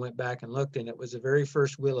 I went back and looked and it was the very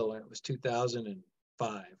first willow and it was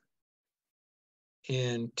 2005.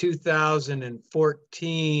 In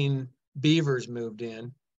 2014, beavers moved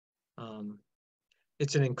in.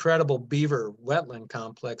 It's an incredible beaver wetland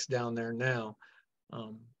complex down there now.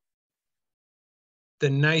 The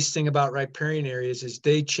nice thing about riparian areas is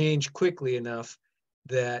they change quickly enough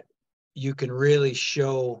that you can really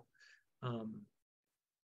show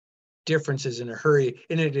differences in a hurry,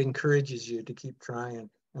 and it encourages you to keep trying.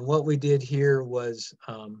 And what we did here was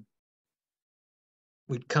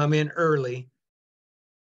we'd come in early,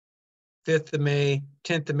 5th of May,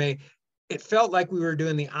 10th of May. It felt like we were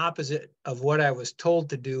doing the opposite of what I was told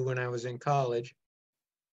to do when I was in college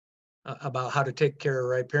about how to take care of a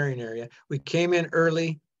riparian area. We came in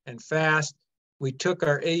early and fast. We took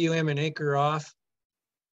our AUM and acre off.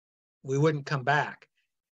 We wouldn't come back.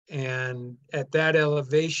 And at that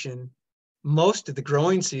elevation, most of the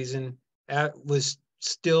growing season was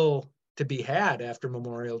still to be had after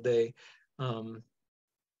Memorial Day.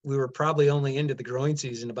 We were probably only into the growing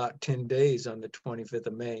season about 10 days on the 25th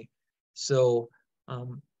of May. So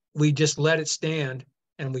we just let it stand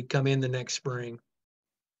and we'd come in the next spring.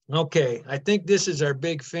 Okay, I think this is our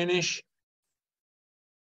big finish.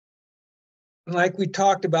 Like we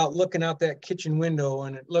talked about looking out that kitchen window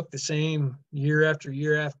and it looked the same year after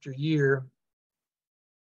year after year.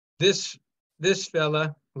 This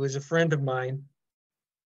fella, who is a friend of mine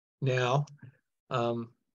now,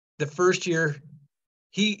 the first year,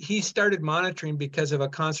 he started monitoring because of a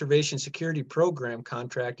conservation security program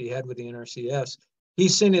contract he had with the NRCS. He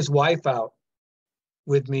sent his wife out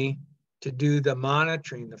with me to do the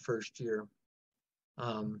monitoring the first year.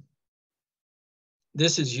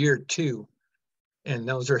 This is year 2, and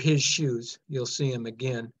those are his shoes. You'll see him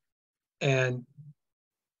again. And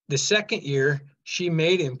the second year, she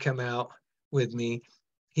made him come out with me.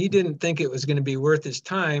 He didn't think it was going to be worth his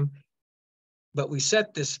time, but we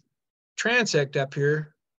set this transect up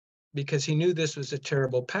here because he knew this was a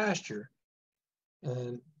terrible pasture.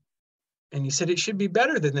 And he said, it should be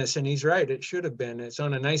better than this. And he's right, it should have been. It's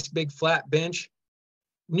on a nice big flat bench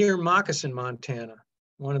near Moccasin, Montana,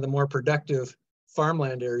 one of the more productive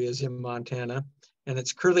farmland areas in Montana. And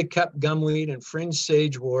it's curly cup gumweed and fringe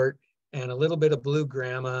sagewort and a little bit of blue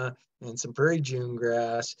grama and some prairie June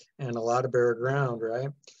grass and a lot of bare ground, right?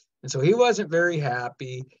 And so he wasn't very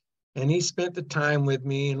happy, and he spent the time with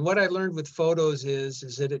me. And what I learned with photos is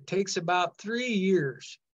that it takes about 3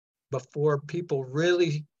 years before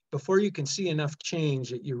you can see enough change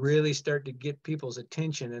that you really start to get people's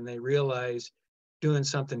attention and they realize doing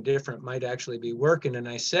something different might actually be working. And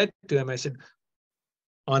I said to him, I said,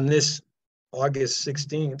 on this August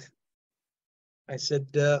 16th, I said,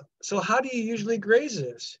 so how do you usually graze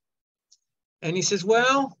this? And he says,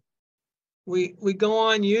 well, we go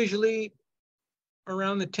on usually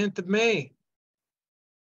around the 10th of May.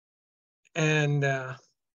 And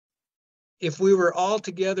if we were all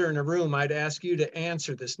together in a room, I'd ask you to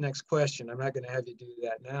answer this next question. I'm not going to have you do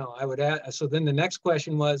that now. I would ask, so then the next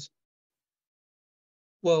question was,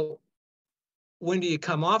 well, when do you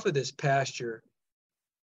come off of this pasture?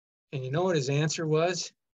 And you know what his answer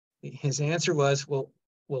was? His answer was, well,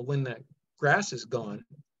 when the grass is gone.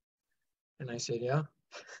 And I said, yeah.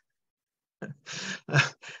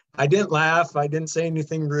 I didn't laugh. I didn't say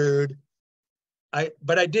anything rude.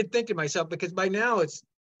 But I did think to myself, because by now it's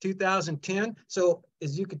 2010. So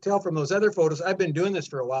as you could tell from those other photos, I've been doing this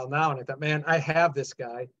for a while now. And I thought, man, I have this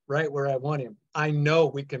guy right where I want him. I know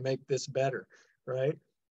we can make this better, right?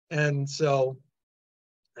 And so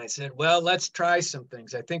I said, well, let's try some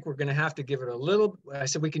things. I think we're going to have to give it a little. I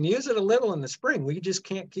said, we can use it a little in the spring. We just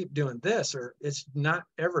can't keep doing this, or it's not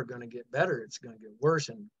ever going to get better. It's going to get worse,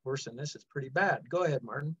 and worse than this is pretty bad. Go ahead,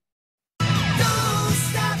 Martin. Don't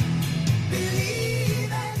stop believing.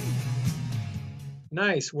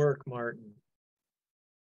 Nice work, Martin.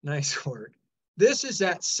 Nice work. This is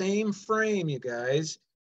that same frame, you guys.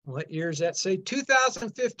 What year does that say?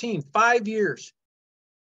 2015, 5 years.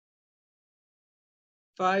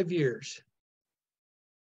 5 years.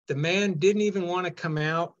 The man didn't even want to come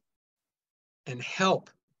out and help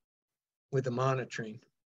with the monitoring.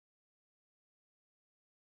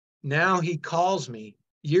 Now he calls me,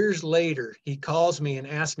 years later, he calls me and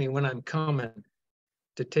asks me when I'm coming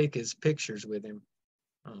to take his pictures with him.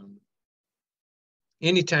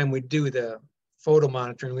 Anytime we do the photo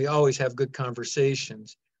monitoring, we always have good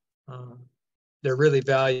conversations. They're really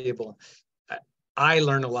valuable. I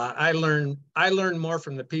learn a lot. I learned more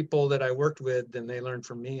from the people that I worked with than they learned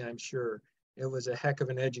from me, I'm sure. It was a heck of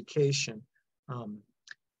an education.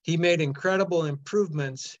 He made incredible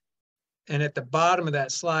improvements. And at the bottom of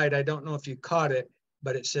that slide, I don't know if you caught it,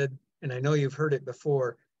 but it said, and I know you've heard it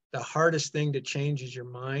before, the hardest thing to change is your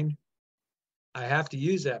mind. I have to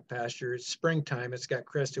use that pasture. It's springtime. It's got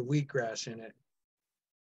crested wheatgrass in it.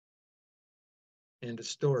 End of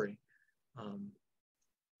story.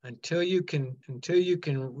 Until you can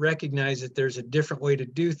recognize that there's a different way to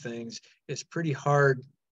do things, it's pretty hard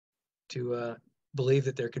to believe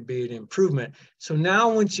that there could be an improvement. So now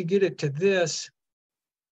once you get it to this,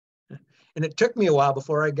 and it took me a while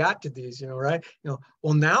before I got to these, right?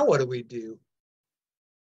 Well, now what do we do?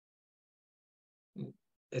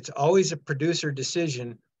 It's always a producer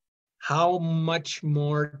decision. How much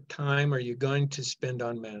more time are you going to spend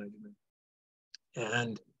on management?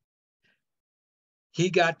 And he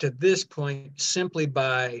got to this point simply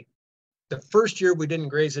by the first year we didn't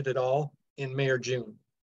graze it at all in May or June.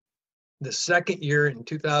 The second year in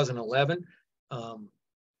 2011,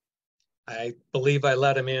 I believe I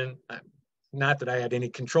let him in, not that I had any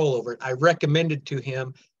control over it. I recommended to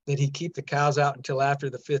him that he keep the cows out until after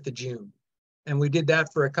the 5th of June. And we did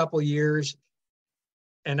that for a couple of years.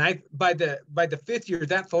 And by the 5th year,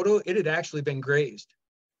 that photo, it had actually been grazed.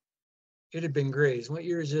 It had been grazed. What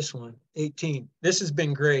year is this one? 18. This has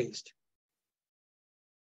been grazed.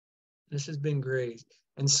 This has been grazed.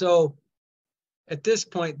 And so at this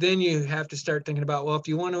point, then you have to start thinking about, well, if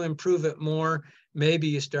you want to improve it more, maybe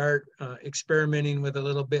you start experimenting with a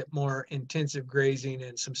little bit more intensive grazing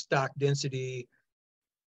and some stock density,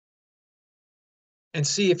 and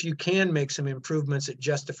see if you can make some improvements that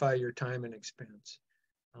justify your time and expense.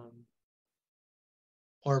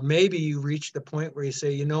 Or maybe you reach the point where you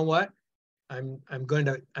say, you know what? I'm going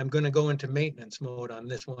to go into maintenance mode on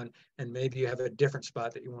this one, and maybe you have a different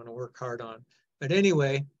spot that you want to work hard on. But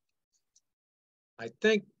anyway, I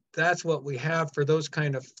think that's what we have for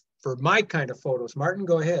for my kind of photos. Martin,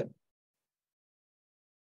 go ahead.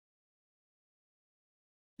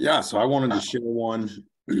 Yeah, so I wanted to share one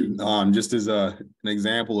just as an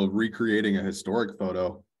example of recreating a historic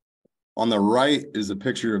photo. On the right is a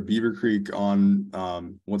picture of Beaver Creek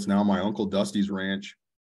on what's now my Uncle Dusty's ranch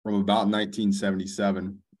from about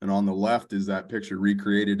 1977. And on the left is that picture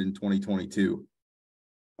recreated in 2022.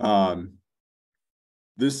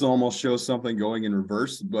 This almost shows something going in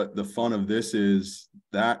reverse, but the fun of this is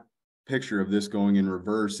that picture of this going in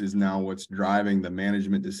reverse is now what's driving the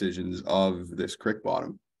management decisions of this creek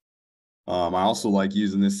bottom. I also like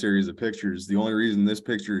using this series of pictures. The only reason this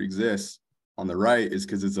picture exists on the right is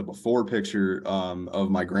because it's a before picture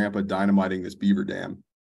of my grandpa dynamiting this beaver dam.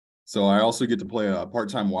 So I also get to play a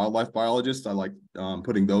part-time wildlife biologist. I like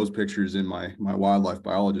putting those pictures in my wildlife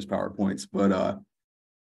biologist PowerPoints. But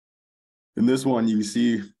in this one, you can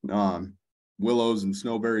see willows and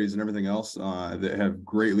snowberries and everything else that have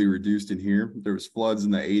greatly reduced in here. There was floods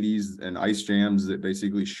in the 80s and ice jams that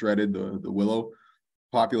basically shredded the willow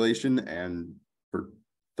population. And for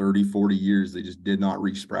 30, 40 years, they just did not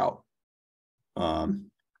resprout.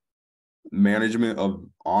 Management of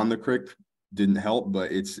on the creek didn't help,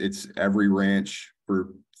 but it's every ranch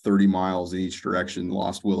for 30 miles in each direction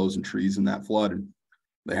lost willows and trees in that flood. And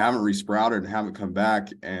they haven't resprouted and haven't come back.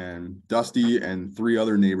 And Dusty and 3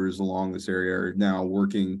 other neighbors along this area are now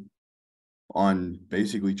working on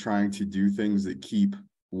basically trying to do things that keep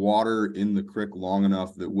water in the creek long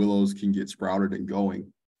enough that willows can get sprouted and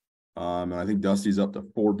going. And I think Dusty's up to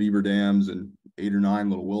 4 beaver dams and 8 or 9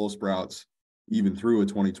 little willow sprouts, even through a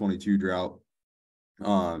 2022 drought.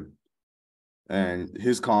 And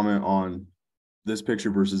his comment on this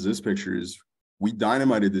picture versus this picture is, we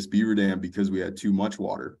dynamited this beaver dam because we had too much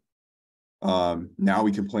water. Now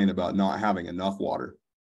we complain about not having enough water.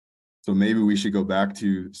 So maybe we should go back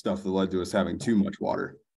to stuff that led to us having too much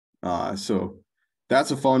water. So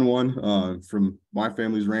that's a fun one from my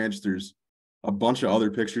family's ranch. There's a bunch of other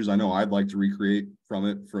pictures I know I'd like to recreate from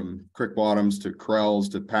it, from creek bottoms to corrals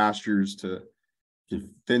to pastures to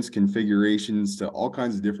fence configurations to all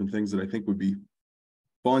kinds of different things that I think would be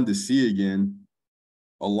fun to see again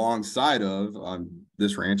alongside of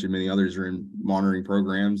this ranch. And many others are in monitoring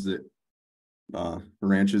programs that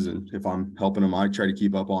ranches, and if I'm helping them, I try to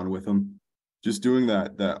keep up on with them. Just doing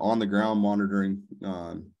that on the ground monitoring,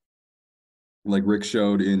 like Rick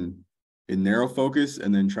showed in narrow focus,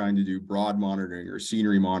 and then trying to do broad monitoring or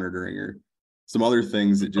scenery monitoring or some other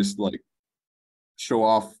things that just like show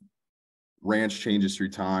off ranch changes through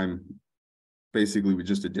time, basically with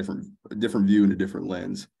just a different view and a different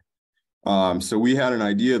lens. So we had an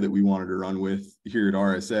idea that we wanted to run with here at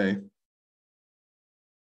RSA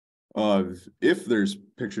of, if there's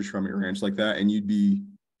pictures from your ranch like that and you'd be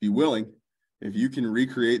willing, if you can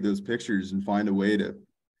recreate those pictures and find a way to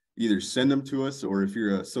either send them to us, or if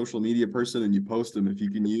you're a social media person and you post them, if you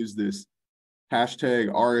can use this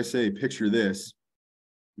hashtag RSA picture this,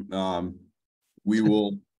 we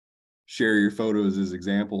will share your photos as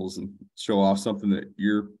examples and show off something that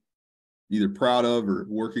you're either proud of or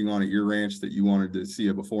working on at your ranch that you wanted to see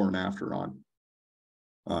a before and after on.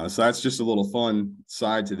 So that's just a little fun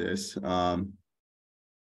side to this. We're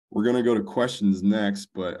going to go to questions next,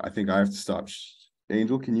 but I think I have to stop.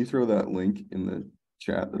 Angel, can you throw that link in the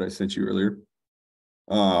chat that I sent you earlier?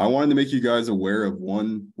 I wanted to make you guys aware of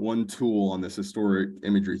one tool on this historic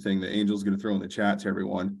imagery thing that Angel's going to throw in the chat to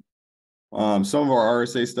everyone. Some of our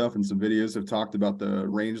RSA stuff and some videos have talked about the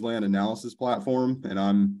rangeland analysis platform, and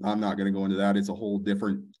I'm not going to go into that. It's a whole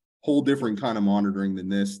different kind of monitoring than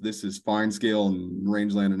this. This is fine scale, and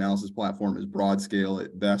rangeland analysis platform is broad scale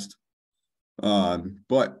at best.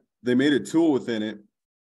 But they made a tool within it,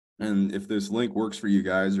 and if this link works for you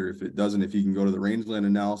guys, or if it doesn't, if you can go to the rangeland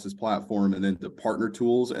analysis platform and then to partner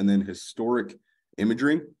tools and then historic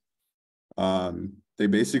imagery. They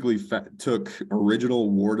basically took original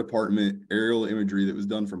War Department aerial imagery that was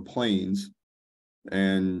done from planes,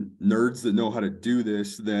 and nerds that know how to do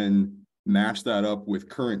this then match that up with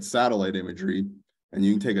current satellite imagery, and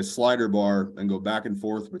you can take a slider bar and go back and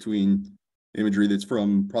forth between imagery that's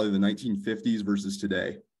from probably the 1950s versus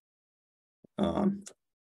today.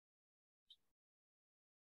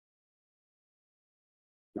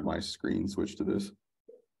 My screen switched to this.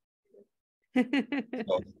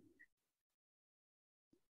 So,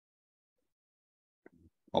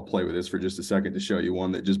 I'll play with this for just a second to show you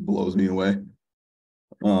one that just blows me away.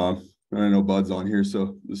 And I know Bud's on here,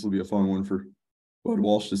 so this will be a fun one for Bud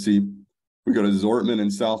Walsh to see. We go to Zortman in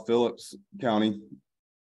South Phillips County,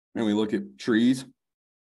 and we look at trees.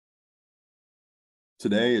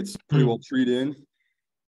 Today, it's pretty well treed in.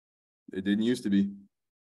 It didn't used to be.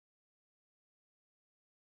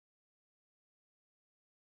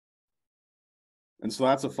 And so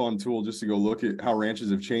that's a fun tool just to go look at how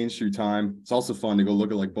ranches have changed through time. It's also fun to go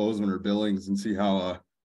look at like Bozeman or Billings and see how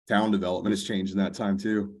town development has changed in that time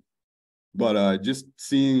too. But just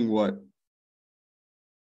seeing what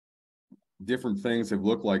different things have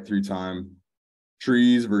looked like through time,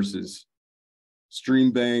 trees versus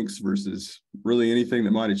stream banks versus really anything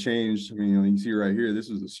that might have changed. I mean, you can see right here, this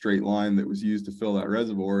was a straight line that was used to fill that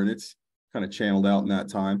reservoir, and it's kind of channeled out in that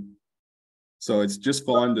time. So it's just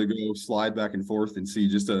fun to go slide back and forth and see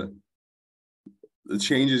just the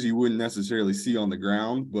changes you wouldn't necessarily see on the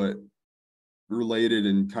ground, but related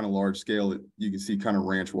and kind of large scale that you can see kind of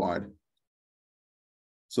ranch wide.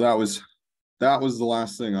 So that was the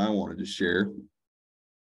last thing I wanted to share.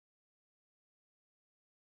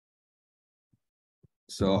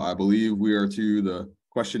 So I believe we are to the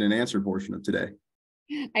question and answer portion of today.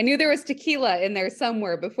 I knew there was tequila in there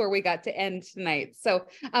somewhere before we got to end tonight. So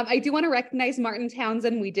I do want to recognize Martin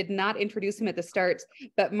Townsend. We did not introduce him at the start,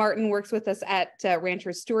 but Martin works with us at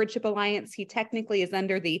Ranchers Stewardship Alliance. He technically is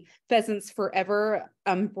under the Pheasants Forever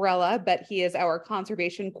umbrella, but he is our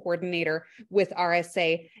conservation coordinator with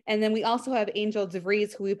RSA. And then we also have Angel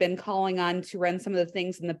DeVries, who we've been calling on to run some of the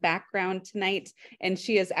things in the background tonight. And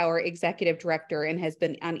she is our executive director and has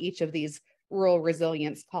been on each of these rural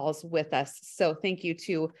resilience calls with us. So thank you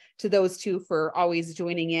to those two for always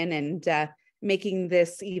joining in and making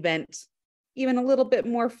this event even a little bit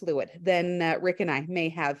more fluid than Rick and I may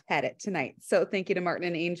have had it tonight. So thank you to Martin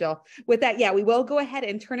and Angel. With that, yeah, we will go ahead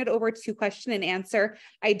and turn it over to question and answer.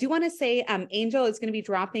 I do want to say Angel is going to be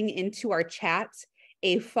dropping into our chat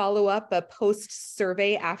a follow-up, a post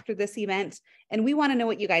survey after this event. And we want to know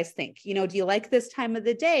what you guys think. You know, do you like this time of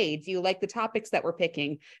the day? Do you like the topics that we're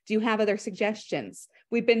picking? Do you have other suggestions?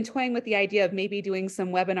 We've been toying with the idea of maybe doing some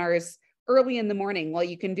webinars early in the morning while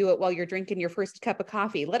you can do it while you're drinking your first cup of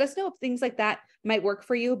coffee. Let us know if things like that might work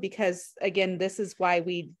for you, because again, this is why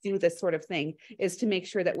we do this sort of thing, is to make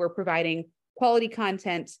sure that we're providing quality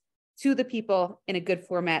content to the people in a good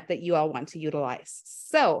format that you all want to utilize.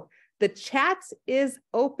 So the chat is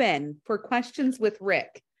open for questions with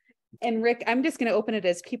Rick. And Rick, I'm just going to open it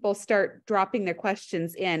as people start dropping their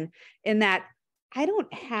questions in that I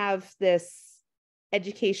don't have this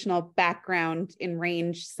educational background in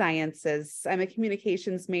range sciences. I'm a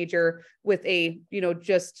communications major with a,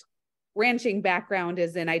 just ranching background,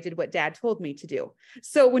 as in I did what Dad told me to do.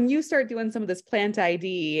 So when you start doing some of this plant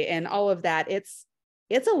ID and all of that, it's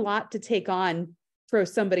a lot to take on for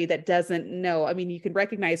somebody that doesn't know. I mean, you can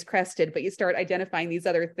recognize crested, but you start identifying these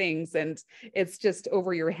other things and it's just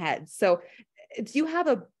over your head. So do you have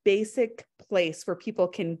a basic place where people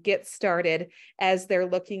can get started as they're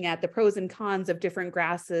looking at the pros and cons of different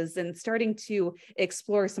grasses and starting to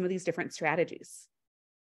explore some of these different strategies?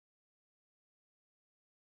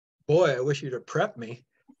 Boy, I wish you'd have prepped me.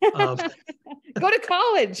 Go to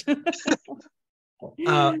college.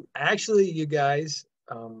 Actually, you guys,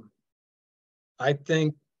 I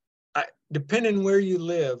think, depending where you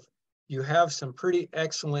live, you have some pretty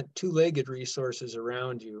excellent two-legged resources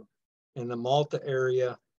around you. In the Malta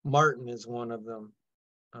area, Martin is one of them.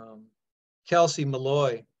 Kelsey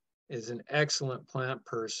Malloy is an excellent plant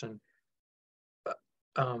person.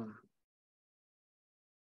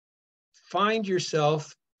 Find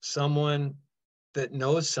yourself someone that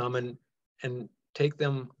knows some and take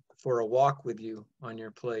them for a walk with you on your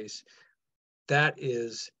place. That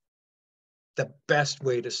is the best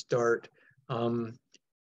way to start.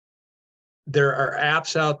 There are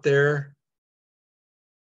apps out there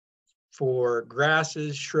for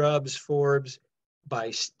grasses, shrubs, forbs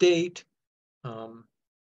by state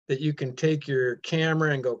that you can take your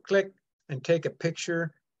camera and go click and take a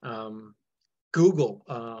picture. Google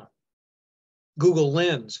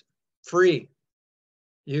Lens, free.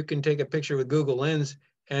 You can take a picture with Google Lens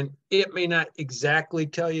and it may not exactly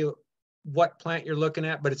tell you what plant you're looking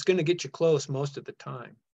at, but it's going to get you close most of the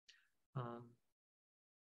time.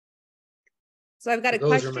 So I've got a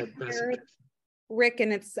question here, Rick,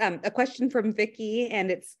 and it's a question from Vicky, and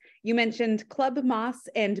it's, you mentioned club moss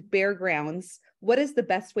and bare grounds. What is the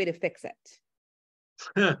best way to fix it?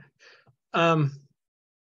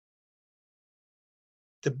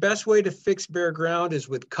 The best way to fix bare ground is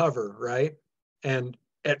with cover, right? And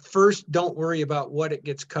at first, don't worry about what it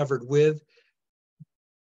gets covered with,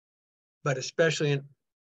 but especially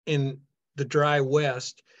in the dry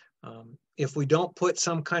West, if we don't put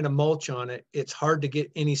some kind of mulch on it, it's hard to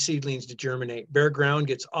get any seedlings to germinate. Bare ground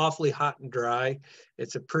gets awfully hot and dry.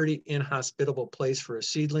 It's a pretty inhospitable place for a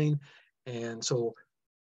seedling. And so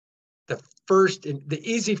the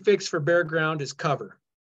easy fix for bare ground is cover.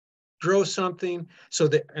 Grow something so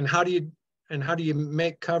that, and how do you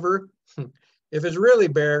make cover? If it's really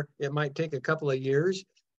bare, it might take a couple of years,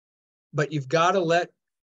 but you've got to let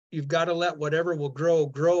whatever will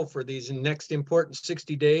grow for these next important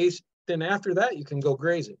 60 days. Then after that, you can go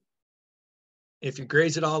graze it. If you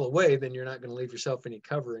graze it all away, then you're not going to leave yourself any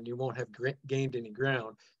cover and you won't have gained any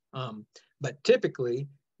ground. But typically,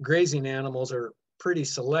 grazing animals are pretty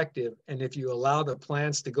selective. And if you allow the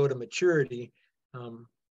plants to go to maturity,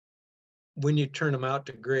 when you turn them out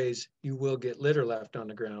to graze, you will get litter left on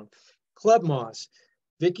the ground. Club moss.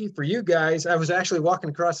 Vicki, for you guys, I was actually walking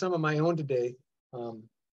across some of my own today,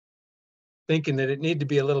 thinking that it needed to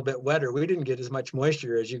be a little bit wetter. We didn't get as much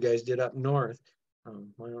moisture as you guys did up north. I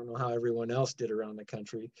don't know how everyone else did around the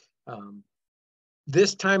country.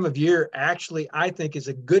 This time of year, actually, I think is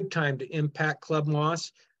a good time to impact club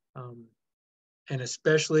moss, and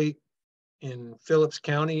especially in Phillips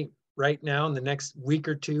County right now in the next week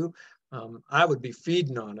or two, I would be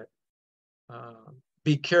feeding on it.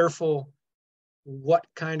 Be careful what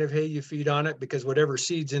kind of hay you feed on it, because whatever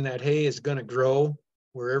seeds in that hay is going to grow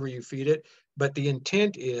wherever you feed it. But the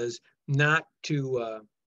intent is not to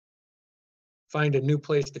find a new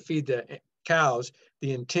place to feed the cows.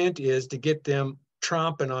 The intent is to get them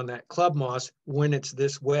tromping on that club moss when it's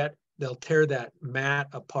this wet. They'll tear that mat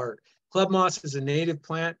apart. Club moss is a native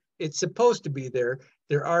plant. It's supposed to be there.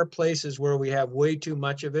 There are places where we have way too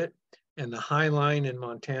much of it, and the High Line in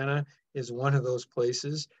Montana is one of those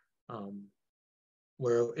places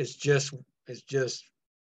where it's just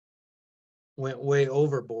went way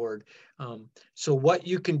overboard. So what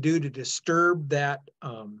you can do to disturb that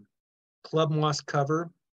club moss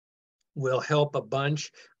cover will help a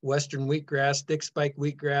bunch. Western wheatgrass, thick spike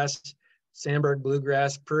wheatgrass, sandburg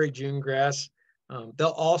bluegrass, prairie June grass, they'll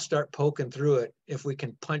all start poking through it if we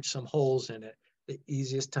can punch some holes in it. The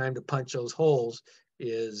easiest time to punch those holes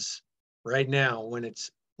is right now when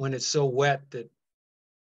it's so wet that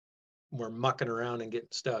we're mucking around and getting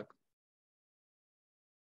stuck.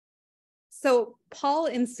 So Paul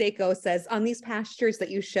in Seco says, on these pastures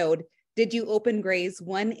that you showed, did you open graze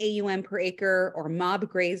 1 AUM per acre or mob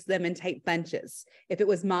graze them in tight benches? If it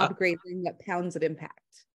was mob grazing, what pounds of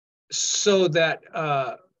impact? So that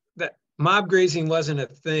that mob grazing wasn't a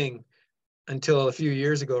thing until a few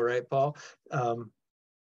years ago, right, Paul?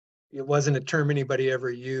 It wasn't a term anybody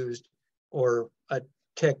ever used or a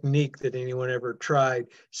technique that anyone ever tried.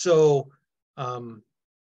 So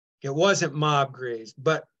it wasn't mob grazed,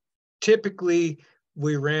 but typically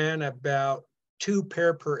we ran about 2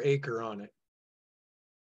 pair per acre on it.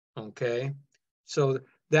 Okay, so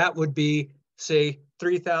that would be, say,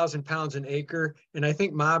 3,000 pounds an acre. And I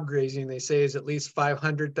think mob grazing, they say, is at least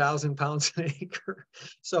 500,000 pounds an acre.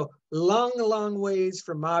 So long ways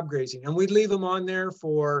from mob grazing. And we'd leave them on there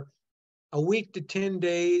for a week to 10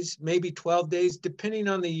 days, maybe 12 days, depending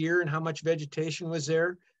on the year and how much vegetation was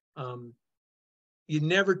there. You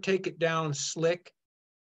never take it down slick,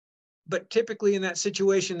 but typically in that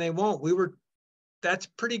situation, they won't. That's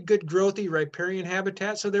pretty good growthy riparian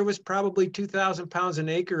habitat. So there was probably 2,000 pounds an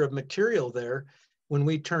acre of material there when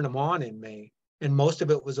we turned them on in May, and most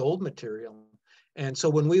of it was old material. And so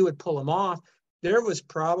when we would pull them off, there was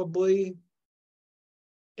probably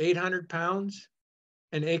 800 pounds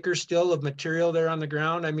an acre still of material there on the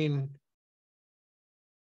ground. I mean,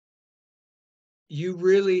 you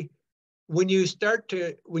really, when you start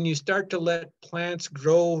to let plants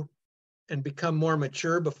grow and become more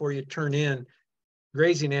mature before you turn in,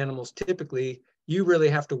 grazing animals, typically, you really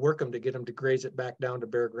have to work them to get them to graze it back down to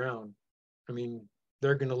bare ground. I mean,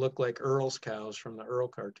 they're going to look like Earl's cows from the Earl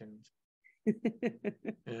cartoons.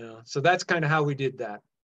 Yeah, so that's kind of how we did that.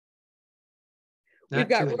 We've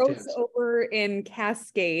got Rose over in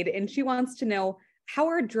Cascade, and she wants to know, how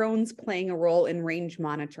are drones playing a role in range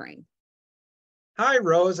monitoring? Hi,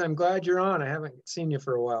 Rose. I'm glad you're on. I haven't seen you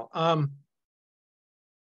for a while.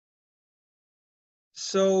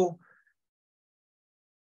 So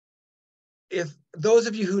if those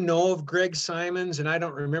of you who know of Greg Simons, and I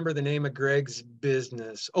don't remember the name of Greg's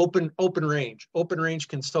business, Open Range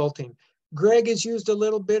Consulting. Greg has used a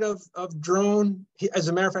little bit of drone. As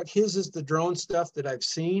a matter of fact, his is the drone stuff that I've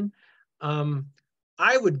seen.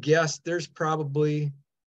 I would guess there's probably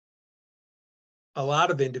a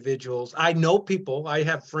lot of individuals. I know people, I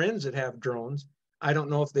have friends that have drones. I don't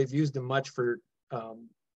know if they've used them much for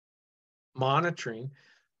monitoring.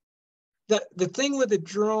 The thing with a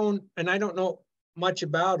drone, and I don't know much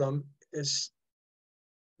about them, is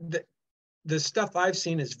that the stuff I've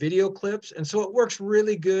seen is video clips. And so it works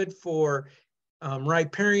really good for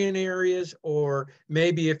riparian areas, or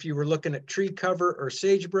maybe if you were looking at tree cover or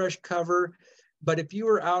sagebrush cover. But if you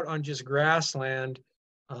were out on just grassland,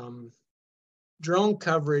 drone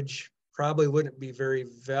coverage probably wouldn't be very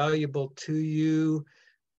valuable to you.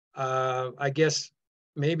 I guess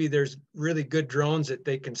maybe there's really good drones that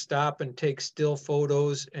they can stop and take still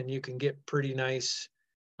photos, and you can get pretty nice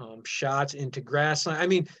shots into grassland. I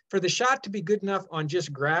mean, for the shot to be good enough on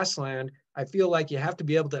just grassland, I feel like you have to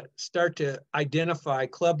be able to start to identify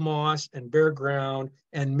club moss and bare ground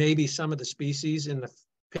and maybe some of the species in the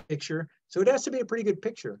picture. So it has to be a pretty good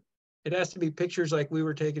picture. It has to be pictures like we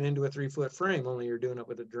were taking into a 3-foot frame, only you're doing it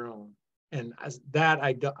with a drone. And as that,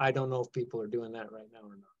 I don't know if people are doing that right now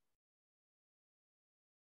or not.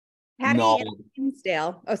 Patty No. and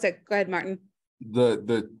Hinsdale. Oh, so go ahead, Martin.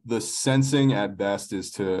 The sensing at best is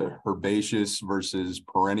to herbaceous versus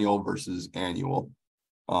perennial versus annual.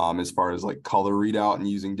 As far as like color readout and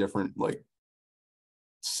using different like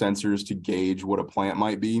sensors to gauge what a plant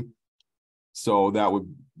might be. So that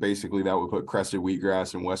would put crested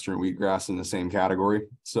wheatgrass and western wheatgrass in the same category.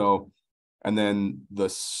 So, and then the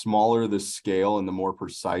smaller the scale and the more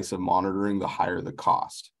precise of monitoring, the higher the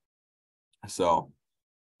cost. So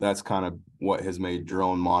that's kind of what has made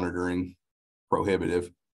drone monitoring prohibitive.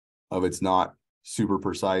 It's not super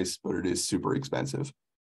precise, but it is super expensive.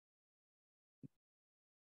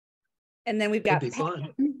 And then we've got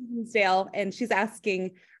Patty Hinsdale, and she's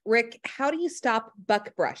asking, Rick, how do you stop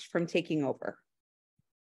buckbrush from taking over?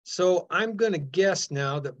 So I'm going to guess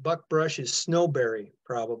now that buckbrush is snowberry,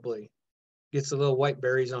 probably. Gets the little white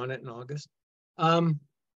berries on it in August. And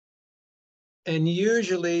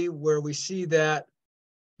usually where we see that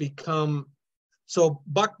become, so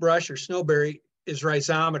buckbrush or snowberry is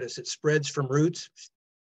rhizomatous. It spreads from roots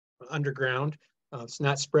underground. It's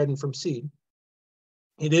not spreading from seed.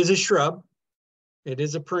 It is a shrub. It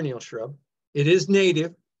is a perennial shrub. It is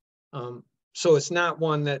native. So it's not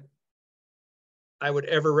one that I would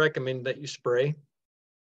ever recommend that you spray.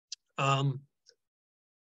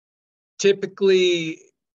 Typically,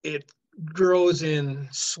 it grows in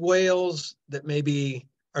swales that maybe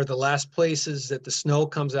are the last places that the snow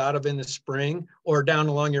comes out of in the spring, or down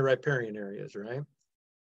along your riparian areas, right?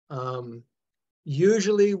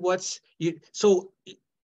 Usually so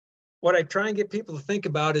what I try and get people to think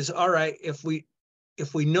about is, all right, if we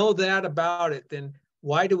know that about it, then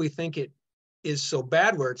why do we think it is so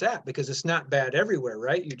bad where it's at? Because it's not bad everywhere,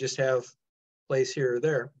 right? You just have place here or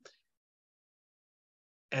there.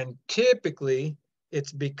 And typically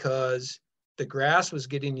it's because the grass was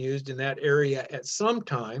getting used in that area at some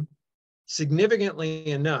time, significantly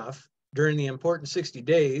enough during the important 60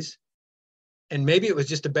 days. And maybe it was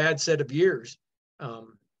just a bad set of years,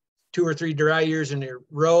 2 or 3 dry years in a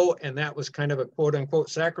row. And that was kind of a quote unquote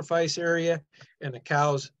sacrifice area. And the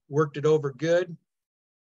cows worked it over good.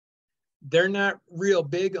 They're not real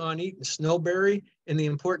big on eating snowberry in the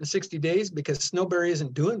important 60 days because snowberry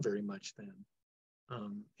isn't doing very much then.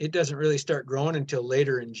 It doesn't really start growing until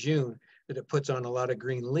later in June that it puts on a lot of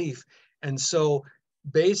green leaf. And so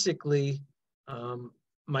basically,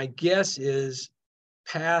 my guess is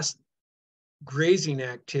past grazing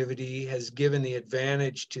activity has given the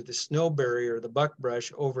advantage to the snowberry or the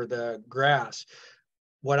buckbrush over the grass.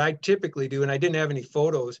 What I typically do, and I didn't have any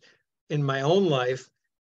photos in my own life,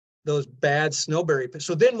 those bad snowberry.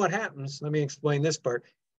 So then what happens, let me explain this part.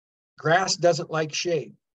 Grass doesn't like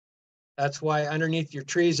shade. That's why underneath your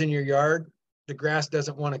trees in your yard, the grass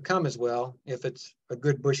doesn't want to come as well if it's a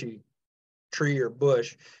good bushy tree or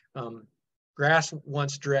bush. Grass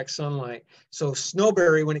wants direct sunlight. So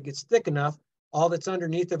snowberry, when it gets thick enough, all that's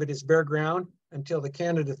underneath of it is bare ground until the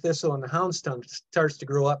Canada thistle and the houndstone starts to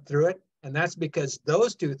grow up through it. And that's because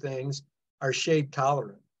those two things are shade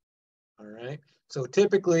tolerant. All right. So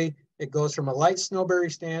typically it goes from a light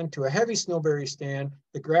snowberry stand to a heavy snowberry stand.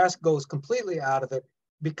 The grass goes completely out of it,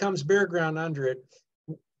 becomes bare ground under it.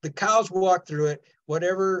 The cows walk through it.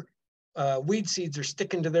 Whatever weed seeds are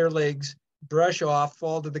sticking to their legs, brush off,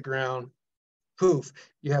 fall to the ground. Poof,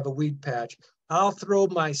 you have a weed patch. I'll throw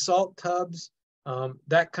my salt tubs,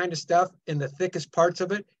 that kind of stuff in the thickest parts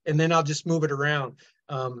of it, and then I'll just move it around.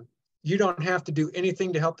 You don't have to do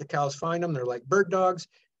anything to help the cows find them. They're like bird dogs,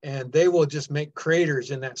 and they will just make craters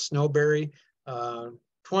in that snowberry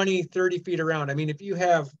 20, 30 feet around. I mean, if you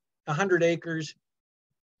have 100 acres,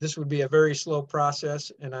 this would be a very slow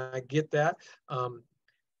process, and I get that.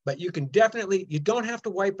 But you can definitely, you don't have to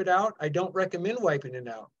wipe it out. I don't recommend wiping it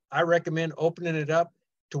out. I recommend opening it up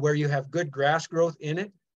to where you have good grass growth in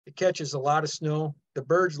it. It catches a lot of snow. The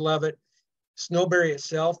birds love it. Snowberry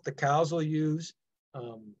itself, the cows will use.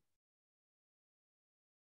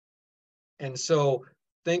 And so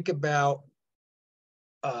think about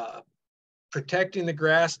protecting the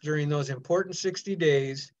grass during those important 60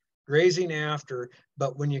 days, grazing after.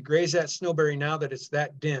 But when you graze that snowberry now that it's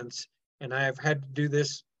that dense, and I have had to do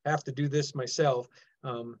this, myself,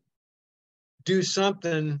 do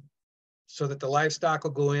something so that the livestock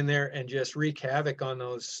will go in there and just wreak havoc on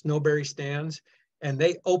those snowberry stands. and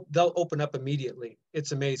they'll open up immediately.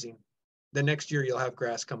 It's amazing. The next year you'll have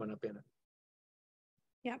grass coming up in it.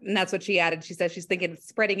 Yeah, and that's what she added. She said she's thinking of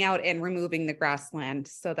spreading out and removing the grassland.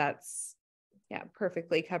 So that's, yeah,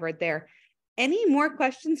 perfectly covered there. Any more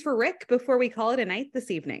questions for Rick before we call it a night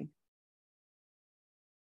this evening?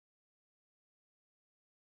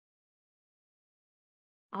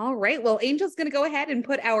 All right. Well, Angel's going to go ahead and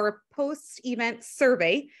put our post-event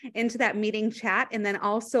survey into that meeting chat. And then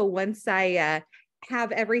also once I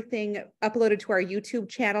have everything uploaded to our YouTube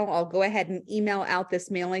channel, I'll go ahead and email out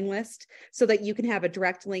this mailing list so that you can have a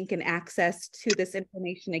direct link and access to this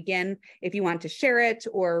information again, if you want to share it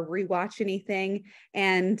or rewatch anything.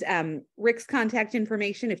 And Rick's contact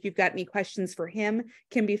information, if you've got any questions for him,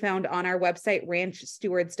 can be found on our website,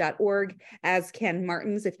 ranchstewards.org, as can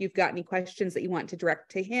Martin's, if you've got any questions that you want to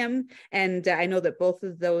direct to him. And I know that both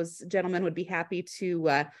of those gentlemen would be happy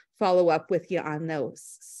to follow up with you on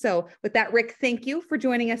those. So with that, Rick, thank you for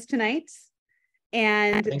joining us tonight.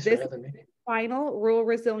 And Thanks this for having me. Final rural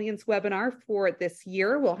resilience webinar for this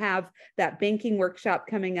year. We'll have that banking workshop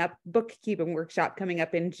coming up, bookkeeping workshop coming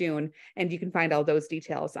up in June, and you can find all those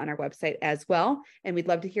details on our website as well. And we'd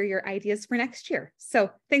love to hear your ideas for next year.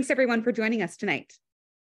 So thanks everyone for joining us tonight.